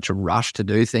become in such a rush to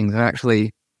do things. And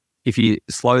actually, if you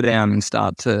slow down and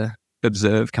start to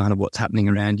observe kind of what's happening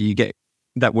around you, you get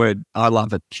that word, I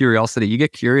love it, curiosity. You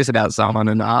get curious about someone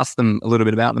and ask them a little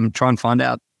bit about them, try and find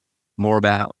out more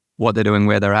about what they're doing,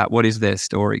 where they're at, what is their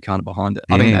story kind of behind it.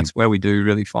 I think that's where we do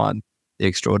really find the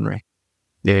extraordinary.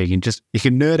 Yeah, you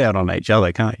can nerd out on each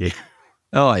other, can't you?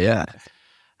 Oh, yeah.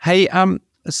 Hey,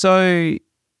 so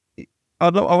I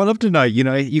would love to know,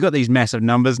 you got these massive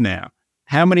numbers now.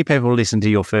 How many people listened to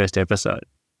your first episode?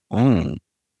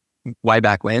 Way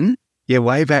back when? Yeah,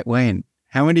 way back when.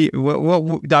 How many,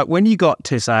 when you got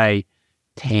to say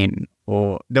 10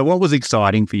 what was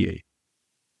exciting for you?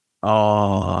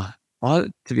 To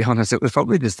be honest, it was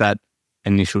probably just that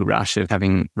initial rush of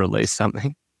having released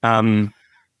something. God,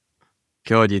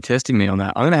 you're testing me on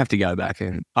that. I'm going to have to go back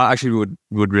and I actually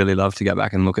would really love to go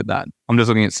back and look at that. I'm just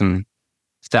looking at some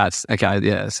stats. Okay,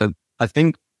 yeah. So I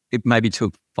think it maybe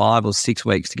took 5 or 6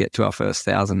 weeks to get to our first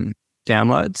 1,000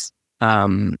 downloads.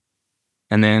 And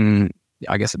then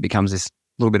I guess it becomes this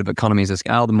little bit of economies of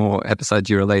scale. The more episodes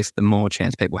you release, the more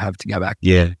chance people have to go back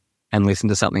and listen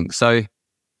to something. So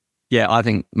yeah, I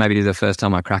think maybe the first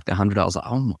time I cracked 100, I was like,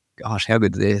 oh my gosh, how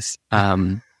good is this?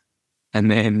 And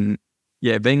then,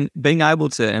 yeah, being able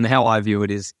to, and how I view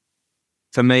it is,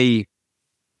 for me,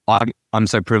 I'm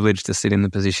so privileged to sit in the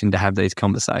position to have these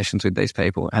conversations with these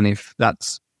people. And if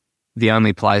that's the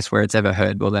only place where it's ever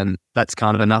heard, well, then that's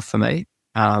kind of enough for me.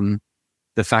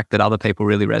 The fact that other people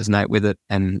really resonate with it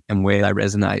and where they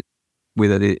resonate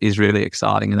with it is really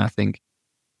exciting. And I think,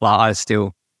 well, I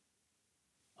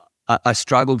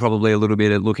struggle probably a little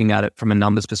bit at looking at it from a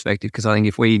numbers perspective, because I think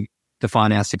if we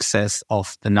define our success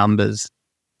off the numbers,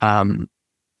 then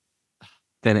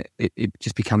it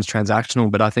just becomes transactional.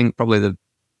 But I think probably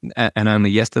and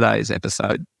only yesterday's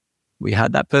episode, we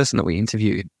had that person that we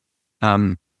interviewed.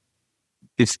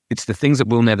 It's the things that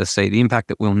we'll never see, the impact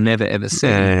that we'll never ever see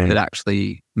that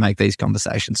actually make these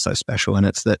conversations so special. And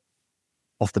it's that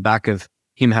off the back of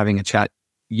him having a chat,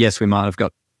 yes, we might have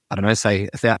got, I don't know, say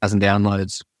 1,000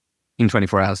 downloads in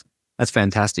 24 hours. That's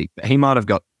fantastic. But he might have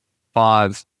got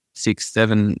 5, 6,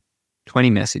 7, 20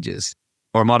 messages,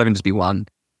 or it might even just be one.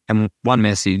 And one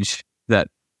message that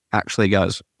actually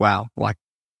goes, wow, like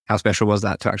how special was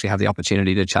that to actually have the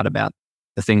opportunity to chat about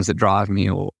the things that drive me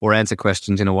or answer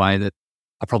questions in a way that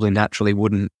I probably naturally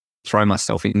wouldn't throw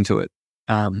myself into it.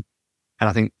 And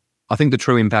I think the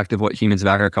true impact of what Humans of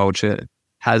Agriculture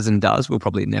has and does, we'll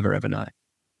probably never ever know.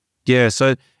 Yeah,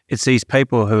 so it's these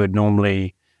people who would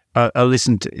normally,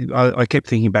 I kept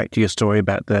thinking back to your story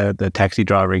about the taxi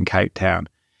driver in Cape Town,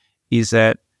 is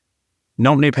that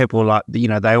not many people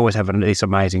they always have this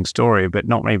amazing story, but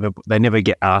not many people, they never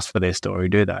get asked for their story,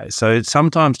 do they? So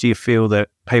sometimes do you feel that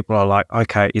people are like,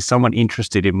 okay, is someone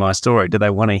interested in my story? Do they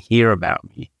want to hear about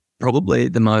me? Probably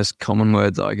the most common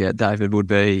words I get, David, would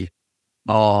be,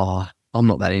 oh, I'm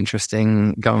not that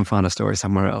interesting. Go and find a story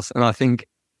somewhere else. And I think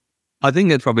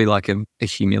it's probably like a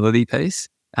humility piece.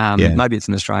 Maybe it's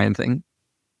an Australian thing.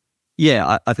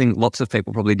 Yeah, I think lots of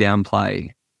people probably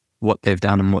downplay what they've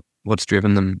done and what's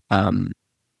driven them.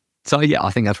 So yeah, I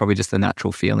think that's probably just the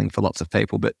natural feeling for lots of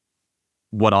people. But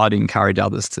what I'd encourage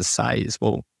others to say is,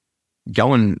 well,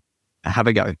 go and have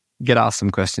a go, get asked some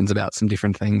questions about some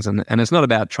different things. And it's not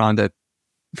about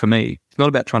for me, it's not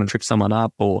about trying to trip someone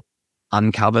up or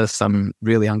uncover some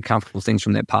really uncomfortable things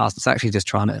from their past. It's actually just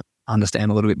trying to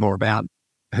understand a little bit more about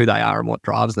who they are and what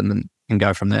drives them and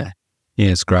go from there. Yeah,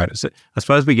 it's great. So I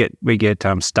suppose we get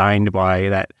stained by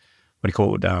that, what do you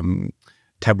call it,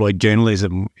 tabloid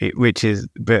journalism, which is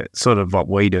sort of what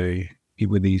we do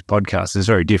with these podcasts is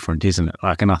very different, isn't it?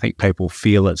 Like, and I think people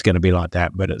feel it's going to be like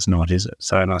that, but it's not, is it?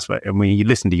 So, and when you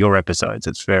listen to your episodes,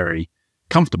 it's very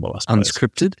comfortable, I suppose.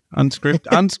 Unscripted?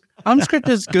 Unscripted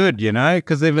is good,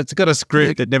 because if it's got a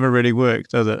script, it never really works,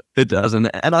 does it? It doesn't.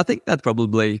 And I think that's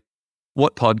probably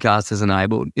what podcast has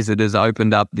enabled, is it has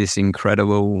opened up this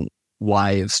incredible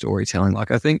way of storytelling. Like,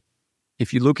 I think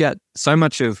if you look at so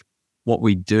much of what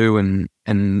we do and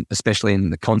especially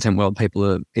in the content world,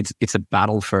 it's a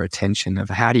battle for attention of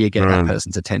how do you get that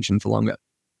person's attention for longer.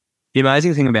 The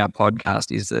amazing thing about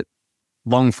podcast is that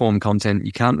long form content,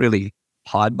 you can't really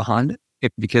hide behind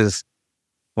it because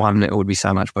one, it would be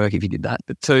so much work if you did that.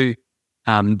 But two,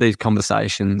 these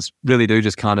conversations really do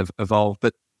just kind of evolve.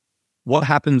 But what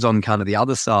happens on kind of the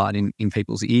other side in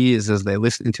people's ears as they're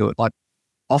listening to it, like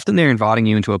often they're inviting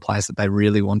you into a place that they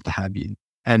really want to have you.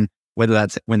 And whether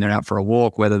that's when they're out for a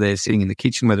walk, whether they're sitting in the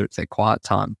kitchen, whether it's their quiet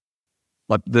time,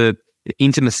 like the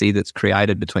intimacy that's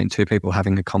created between two people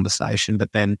having a conversation,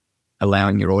 but then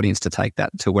allowing your audience to take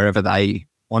that to wherever they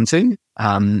want to,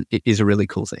 it is a really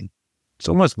cool thing. It's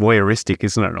almost voyeuristic,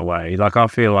 isn't it, in a way? Like, I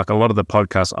feel like a lot of the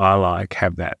podcasts I like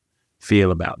have that feel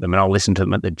about them, and I'll listen to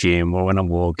them at the gym or when I'm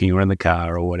walking or in the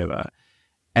car or whatever.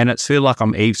 And it's feel like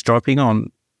I'm eavesdropping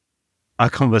on a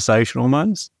conversation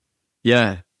almost.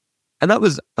 Yeah. And that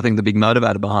was, I think, the big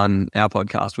motivator behind our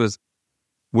podcast was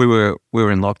we were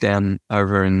in lockdown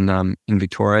over in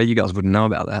Victoria. You guys wouldn't know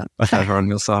about that over on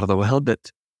your side of the world,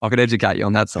 but I could educate you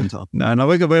on that sometime. No,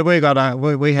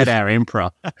 we had our emperor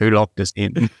who locked us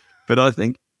in. But I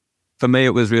think for me,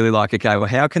 it was really like, okay, well,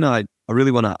 how can I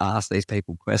really want to ask these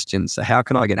people questions. So how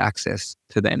can I get access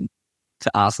to them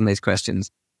to ask them these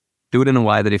questions? Do it in a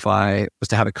way that if I was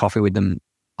to have a coffee with them,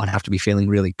 I'd have to be feeling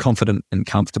really confident and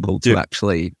comfortable to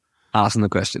actually ask them the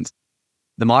questions.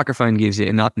 The microphone gives you,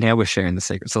 and now we're sharing the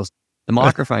secret sauce, the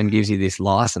microphone gives you this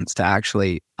license to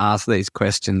actually ask these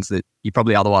questions that you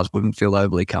probably otherwise wouldn't feel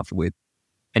overly comfortable with.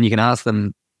 And you can ask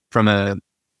them from a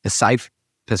safe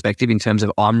perspective in terms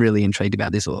of, I'm really intrigued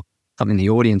about this, or something the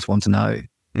audience want to know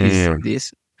is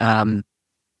this. I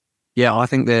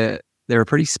think they're a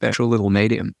pretty special little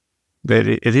medium. But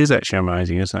it is actually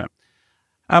amazing, isn't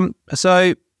it?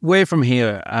 So where from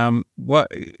here? What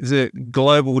is it?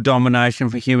 Global domination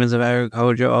for humans of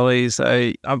agriculture, Oli?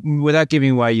 So without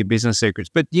giving away your business secrets,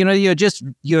 but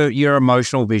your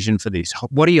emotional vision for this.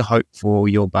 What do you hope for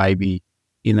your baby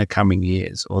in the coming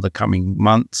years or the coming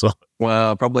months?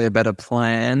 Well, probably a better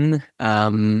plan.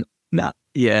 To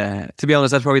be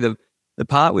honest, that's probably the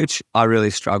part which I really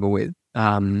struggle with.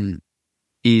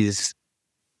 Is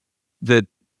that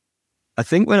I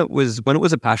think when it was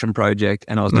a passion project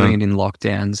and I was doing it in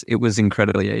lockdowns, it was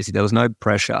incredibly easy. There was no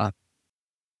pressure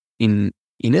in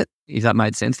it, if that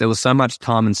made sense. There was so much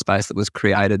time and space that was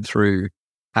created through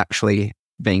actually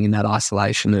being in that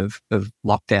isolation of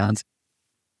lockdowns.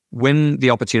 When the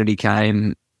opportunity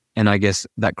came, and I guess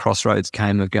that crossroads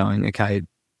came of going, okay,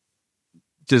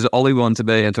 does Oli want to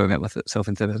be, and talking about myself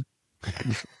instead of,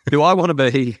 do I want to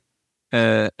be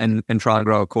and try and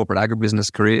grow a corporate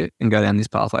agribusiness career and go down this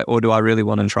pathway, or do I really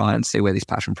want to try and see where this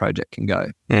passion project can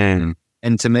go? And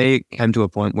to me, it came to a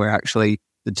point where actually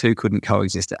the two couldn't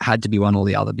coexist. It had to be one or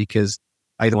the other, because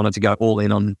I either wanted to go all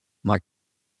in on my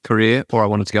career, or I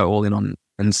wanted to go all in on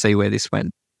and see where this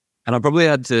went. And I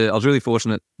was really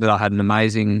fortunate that I had an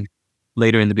amazing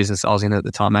leader in the business I was in at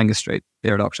the time, Angus Street,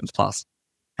 there at Auctions Plus.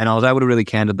 And I was able to really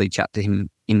candidly chat to him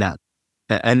in that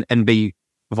and be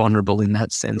vulnerable in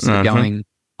that sense of going,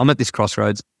 I'm at this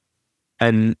crossroads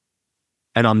and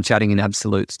I'm chatting in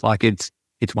absolutes. Like it's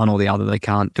one or the other. They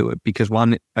can't do it, because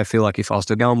one, I feel like if I was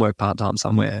to go and work part-time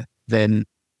somewhere, then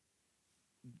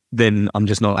I'm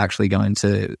just not actually going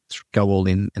to go all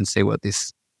in and see what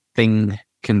this thing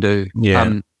can do.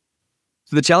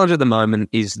 So the challenge at the moment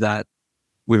is that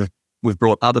we've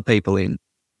brought other people in,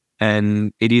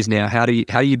 and it is now, how do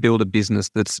you build a business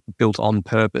that's built on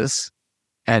purpose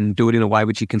and do it in a way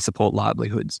which you can support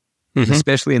livelihoods,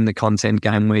 especially in the content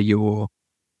game where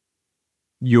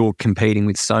you're competing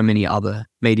with so many other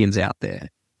mediums out there.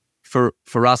 For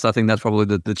us, I think that's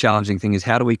probably the challenging thing, is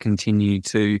how do we continue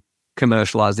to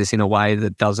commercialize this in a way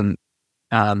that doesn't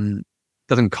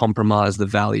doesn't compromise the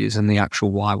values and the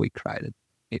actual why we created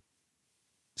it.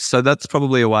 So that's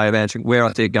probably a way of answering where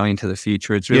I see it going into the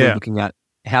future. It's really looking at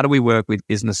how do we work with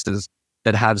businesses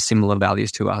that have similar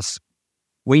values to us.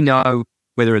 We know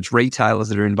whether it's retailers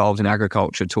that are involved in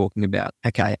agriculture talking about,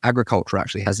 okay, agriculture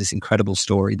actually has this incredible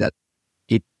story that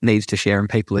it needs to share and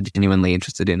people are genuinely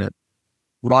interested in it.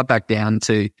 Right back down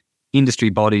to industry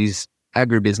bodies,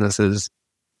 agribusinesses,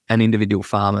 and individual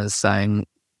farmers saying,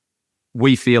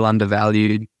 we feel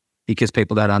undervalued because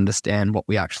people don't understand what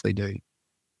we actually do.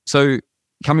 So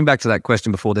coming back to that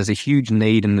question before, there's a huge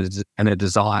need and a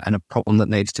desire and a problem that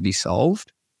needs to be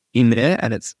solved in there.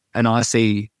 And I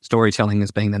see storytelling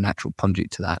as being the natural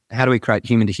conduit to that. How do we create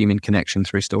human-to-human connection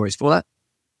through stories for that?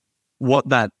 What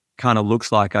that kind of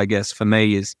looks like, I guess, for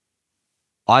me is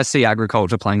I see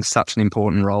agriculture playing such an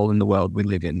important role in the world we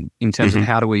live in terms of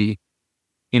how do we,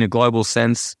 in a global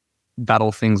sense,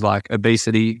 battle things like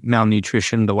obesity,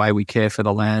 malnutrition, the way we care for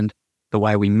the land, the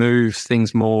way we move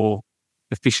things more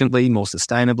efficiently, more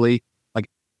sustainably. Like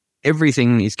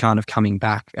everything is kind of coming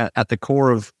back at the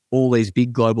core of all these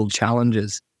big global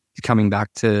challenges is coming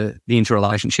back to the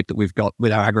interrelationship that we've got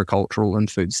with our agricultural and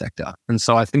food sector. And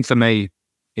so I think for me,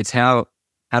 it's how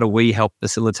do we help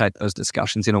facilitate those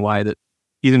discussions in a way that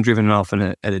isn't driven off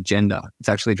an agenda. It's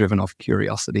actually driven off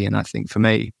curiosity. And I think for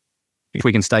me, if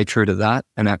we can stay true to that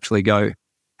and actually go,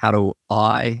 how do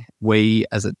we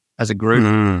as a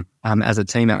group, as a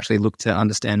team actually look to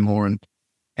understand more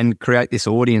and create this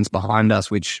audience behind us,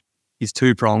 which is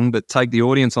two-pronged, but take the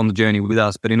audience on the journey with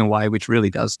us, but in a way which really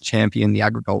does champion the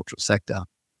agricultural sector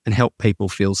and help people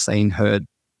feel seen, heard,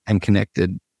 and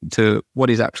connected to what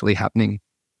is actually happening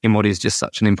in what is just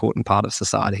such an important part of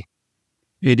society.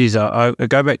 It is. I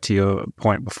go back to your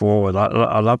point before.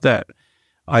 I love that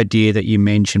idea that you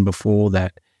mentioned before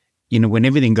that, you know, when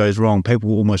everything goes wrong,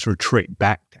 people almost retreat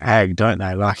back to ag, don't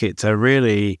they? Like it's a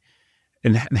really,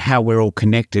 and how we're all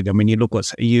connected. I mean, you look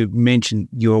you mentioned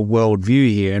your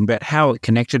worldview here and about how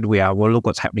connected we are. Well, look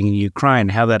what's happening in Ukraine,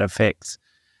 how that affects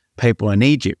people in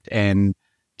Egypt and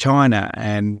China.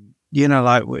 And, you know,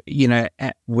 like, you know,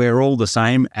 we're all the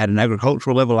same at an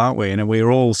agricultural level, aren't we? And we're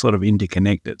all sort of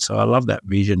interconnected. So I love that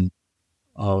vision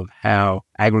of how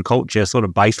agriculture sort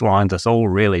of baselines us all,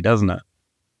 really, doesn't it?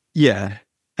 Yeah.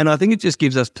 And I think it just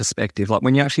gives us perspective. Like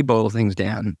when you actually boil things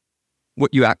down,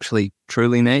 what you actually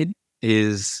truly need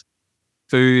is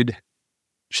food,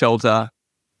 shelter,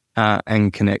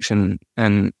 and connection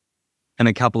and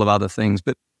a couple of other things.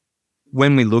 But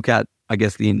when we look at, I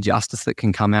guess, the injustice that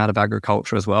can come out of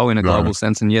agriculture as well in a global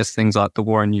sense, and yes, things like the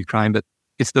war in Ukraine, but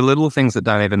it's the little things that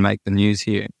don't even make the news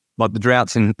here, like the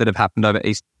droughts that have happened over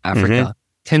East Africa.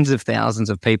 Tens of thousands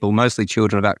of people, mostly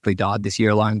children, have actually died this year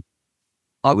alone.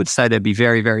 I would say there'd be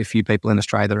very, very few people in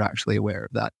Australia that are actually aware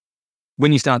of that.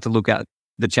 When you start to look at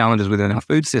the challenges within our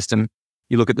food system,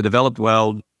 you look at the developed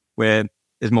world where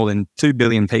there's more than 2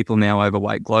 billion people now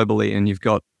overweight globally, and you've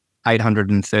got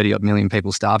 830 odd million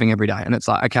people starving every day. And it's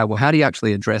like, okay, well, how do you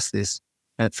actually address this?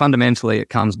 And fundamentally, it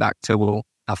comes back to, well,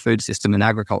 our food system and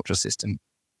agriculture system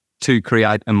to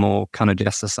create a more kind of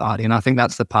just society. And I think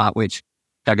that's the part which,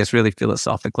 I guess, really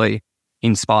philosophically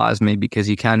inspires me, because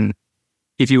you can,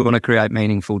 if you want to create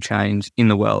meaningful change in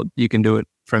the world, you can do it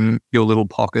from your little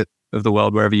pocket of the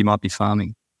world, wherever you might be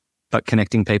farming, but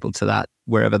connecting people to that,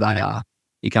 wherever they are,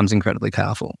 becomes incredibly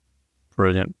powerful.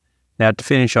 Brilliant. Now, to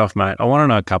finish off, mate, I want to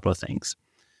know a couple of things.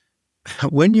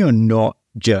 When you're not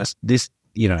just this,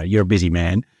 you know, you're a busy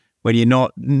man, when you're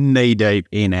not knee deep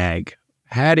in ag,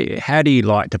 how do you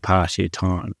like to pass your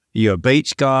time? You're a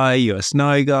beach guy, you're a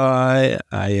snow guy.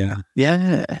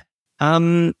 Yeah.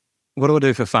 What do I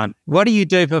do for fun? What do you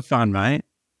do for fun, mate,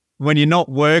 when you're not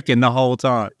working the whole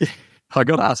time? I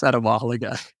got asked that a while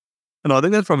ago. And I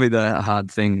think that's probably the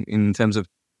hard thing in terms of,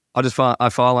 I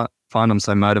find I'm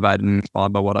so motivated and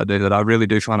inspired by what I do that I really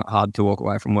do find it hard to walk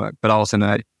away from work. But I also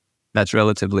know that's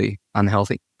relatively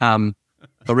unhealthy. I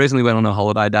recently went on a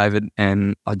holiday, David,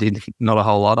 and I did not a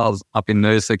whole lot. I was up in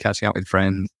Noosa catching up with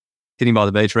friends, sitting by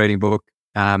the beach, reading a book,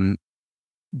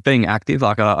 being active.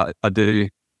 Like I do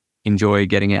enjoy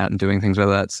getting out and doing things,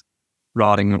 whether that's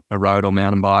riding a road or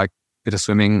mountain bike, bit of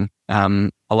swimming. I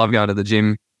love going to the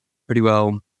gym pretty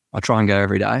well. I try and go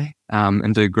every day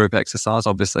and do group exercise.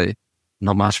 Obviously,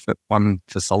 not much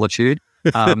for solitude.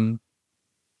 Yeah,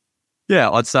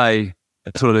 I'd say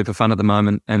that's what I do for fun at the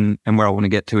moment, and where I want to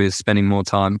get to is spending more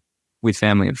time with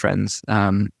family and friends,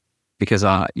 because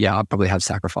I probably have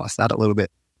sacrificed that a little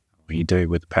bit. You do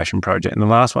with the passion project. And the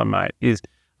last one, mate, is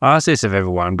I ask this of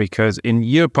everyone because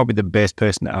you're probably the best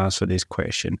person to ask for this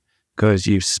question because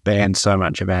you've spanned so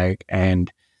much of ag and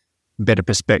better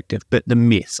perspective. But the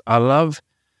myths, I love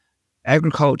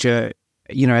agriculture,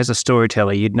 as a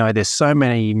storyteller, you'd know there's so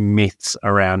many myths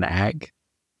around ag.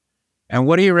 And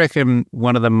what do you reckon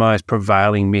one of the most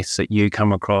prevailing myths that you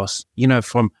come across,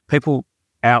 from people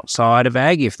outside of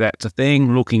ag, if that's a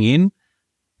thing, looking in,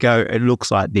 go, it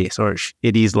looks like this, or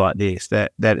it is like this,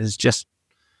 that is just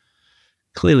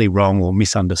clearly wrong or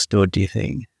misunderstood, do you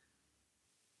think?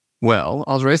 Well,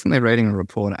 I was recently reading a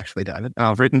report, actually, David, and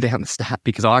I've written down the stat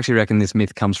because I actually reckon this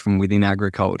myth comes from within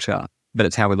agriculture, but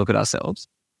it's how we look at ourselves.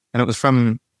 And it was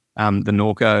from the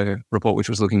Norco report, which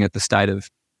was looking at the state of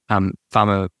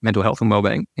farmer mental health and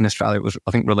wellbeing in Australia. It was,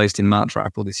 I think, released in March or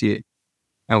April this year.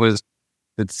 And it was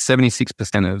that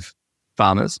 76% of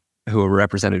farmers who are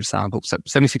representative samples, so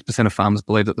 76% of farmers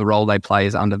believe that the role they play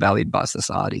is undervalued by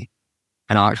society.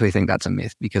 And I actually think that's a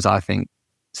myth because I think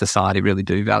society really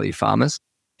do value farmers.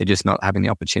 They're just not having the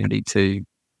opportunity to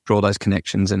draw those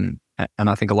connections. And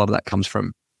I think a lot of that comes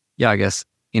from, I guess,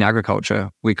 in agriculture,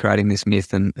 we're creating this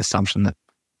myth and assumption that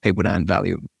people don't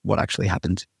value what actually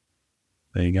happened.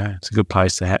 There you go. It's a good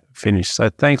place to finish. So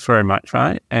thanks very much,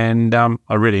 mate. And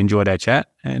I really enjoyed our chat.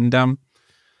 And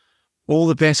all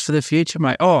the best for the future,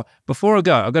 mate. Oh, before I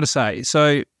go, I've got to say,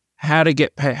 so how do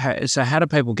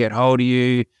people get hold of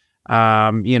you?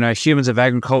 Humans of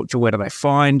agriculture, where do they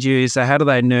find you? So how do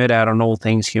they nerd out on all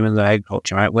things humans of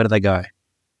agriculture, mate? Where do they go?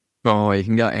 Oh, you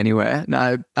can go anywhere.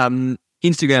 No,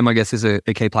 Instagram, I guess, is a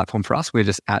key platform for us. We're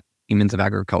just at humans of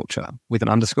agriculture with an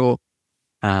underscore.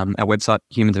 Our website,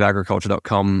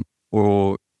 humansofagriculture.com,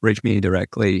 or reach me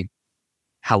directly,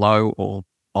 hello or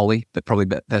Oli, but probably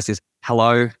best is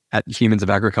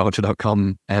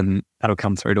hello@humansofagriculture.com, and that'll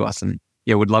come through to us. And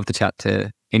we'd love to chat to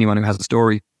anyone who has a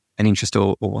story, an interest,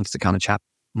 or wants to kind of chat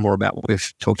more about what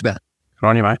we've talked about. Good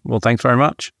on you, mate. Well, thanks very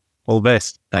much. All the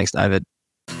best. Thanks, David.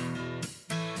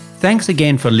 Thanks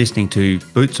again for listening to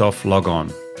Boots Off Log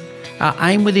On. Our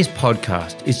aim with this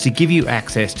podcast is to give you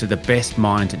access to the best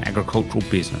minds in agricultural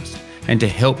business and to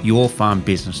help your farm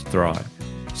business thrive.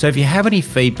 So if you have any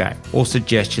feedback or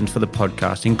suggestions for the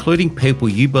podcast, including people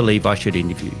you believe I should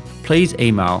interview, please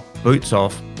email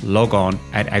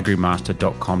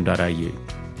bootsofflogon@agrimaster.com.au.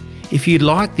 If you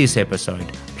like this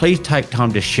episode, please take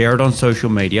time to share it on social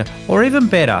media, or even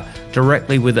better,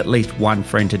 directly with at least one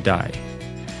friend today.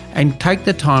 And take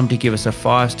the time to give us a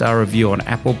 5-star review on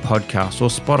Apple Podcasts or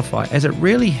Spotify, as it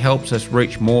really helps us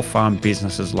reach more farm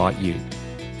businesses like you.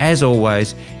 As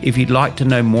always, if you'd like to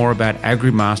know more about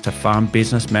AgriMaster Farm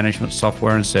Business Management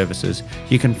Software and Services,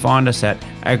 you can find us at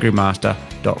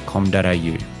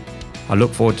agrimaster.com.au. I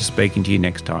look forward to speaking to you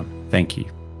next time. Thank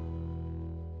you.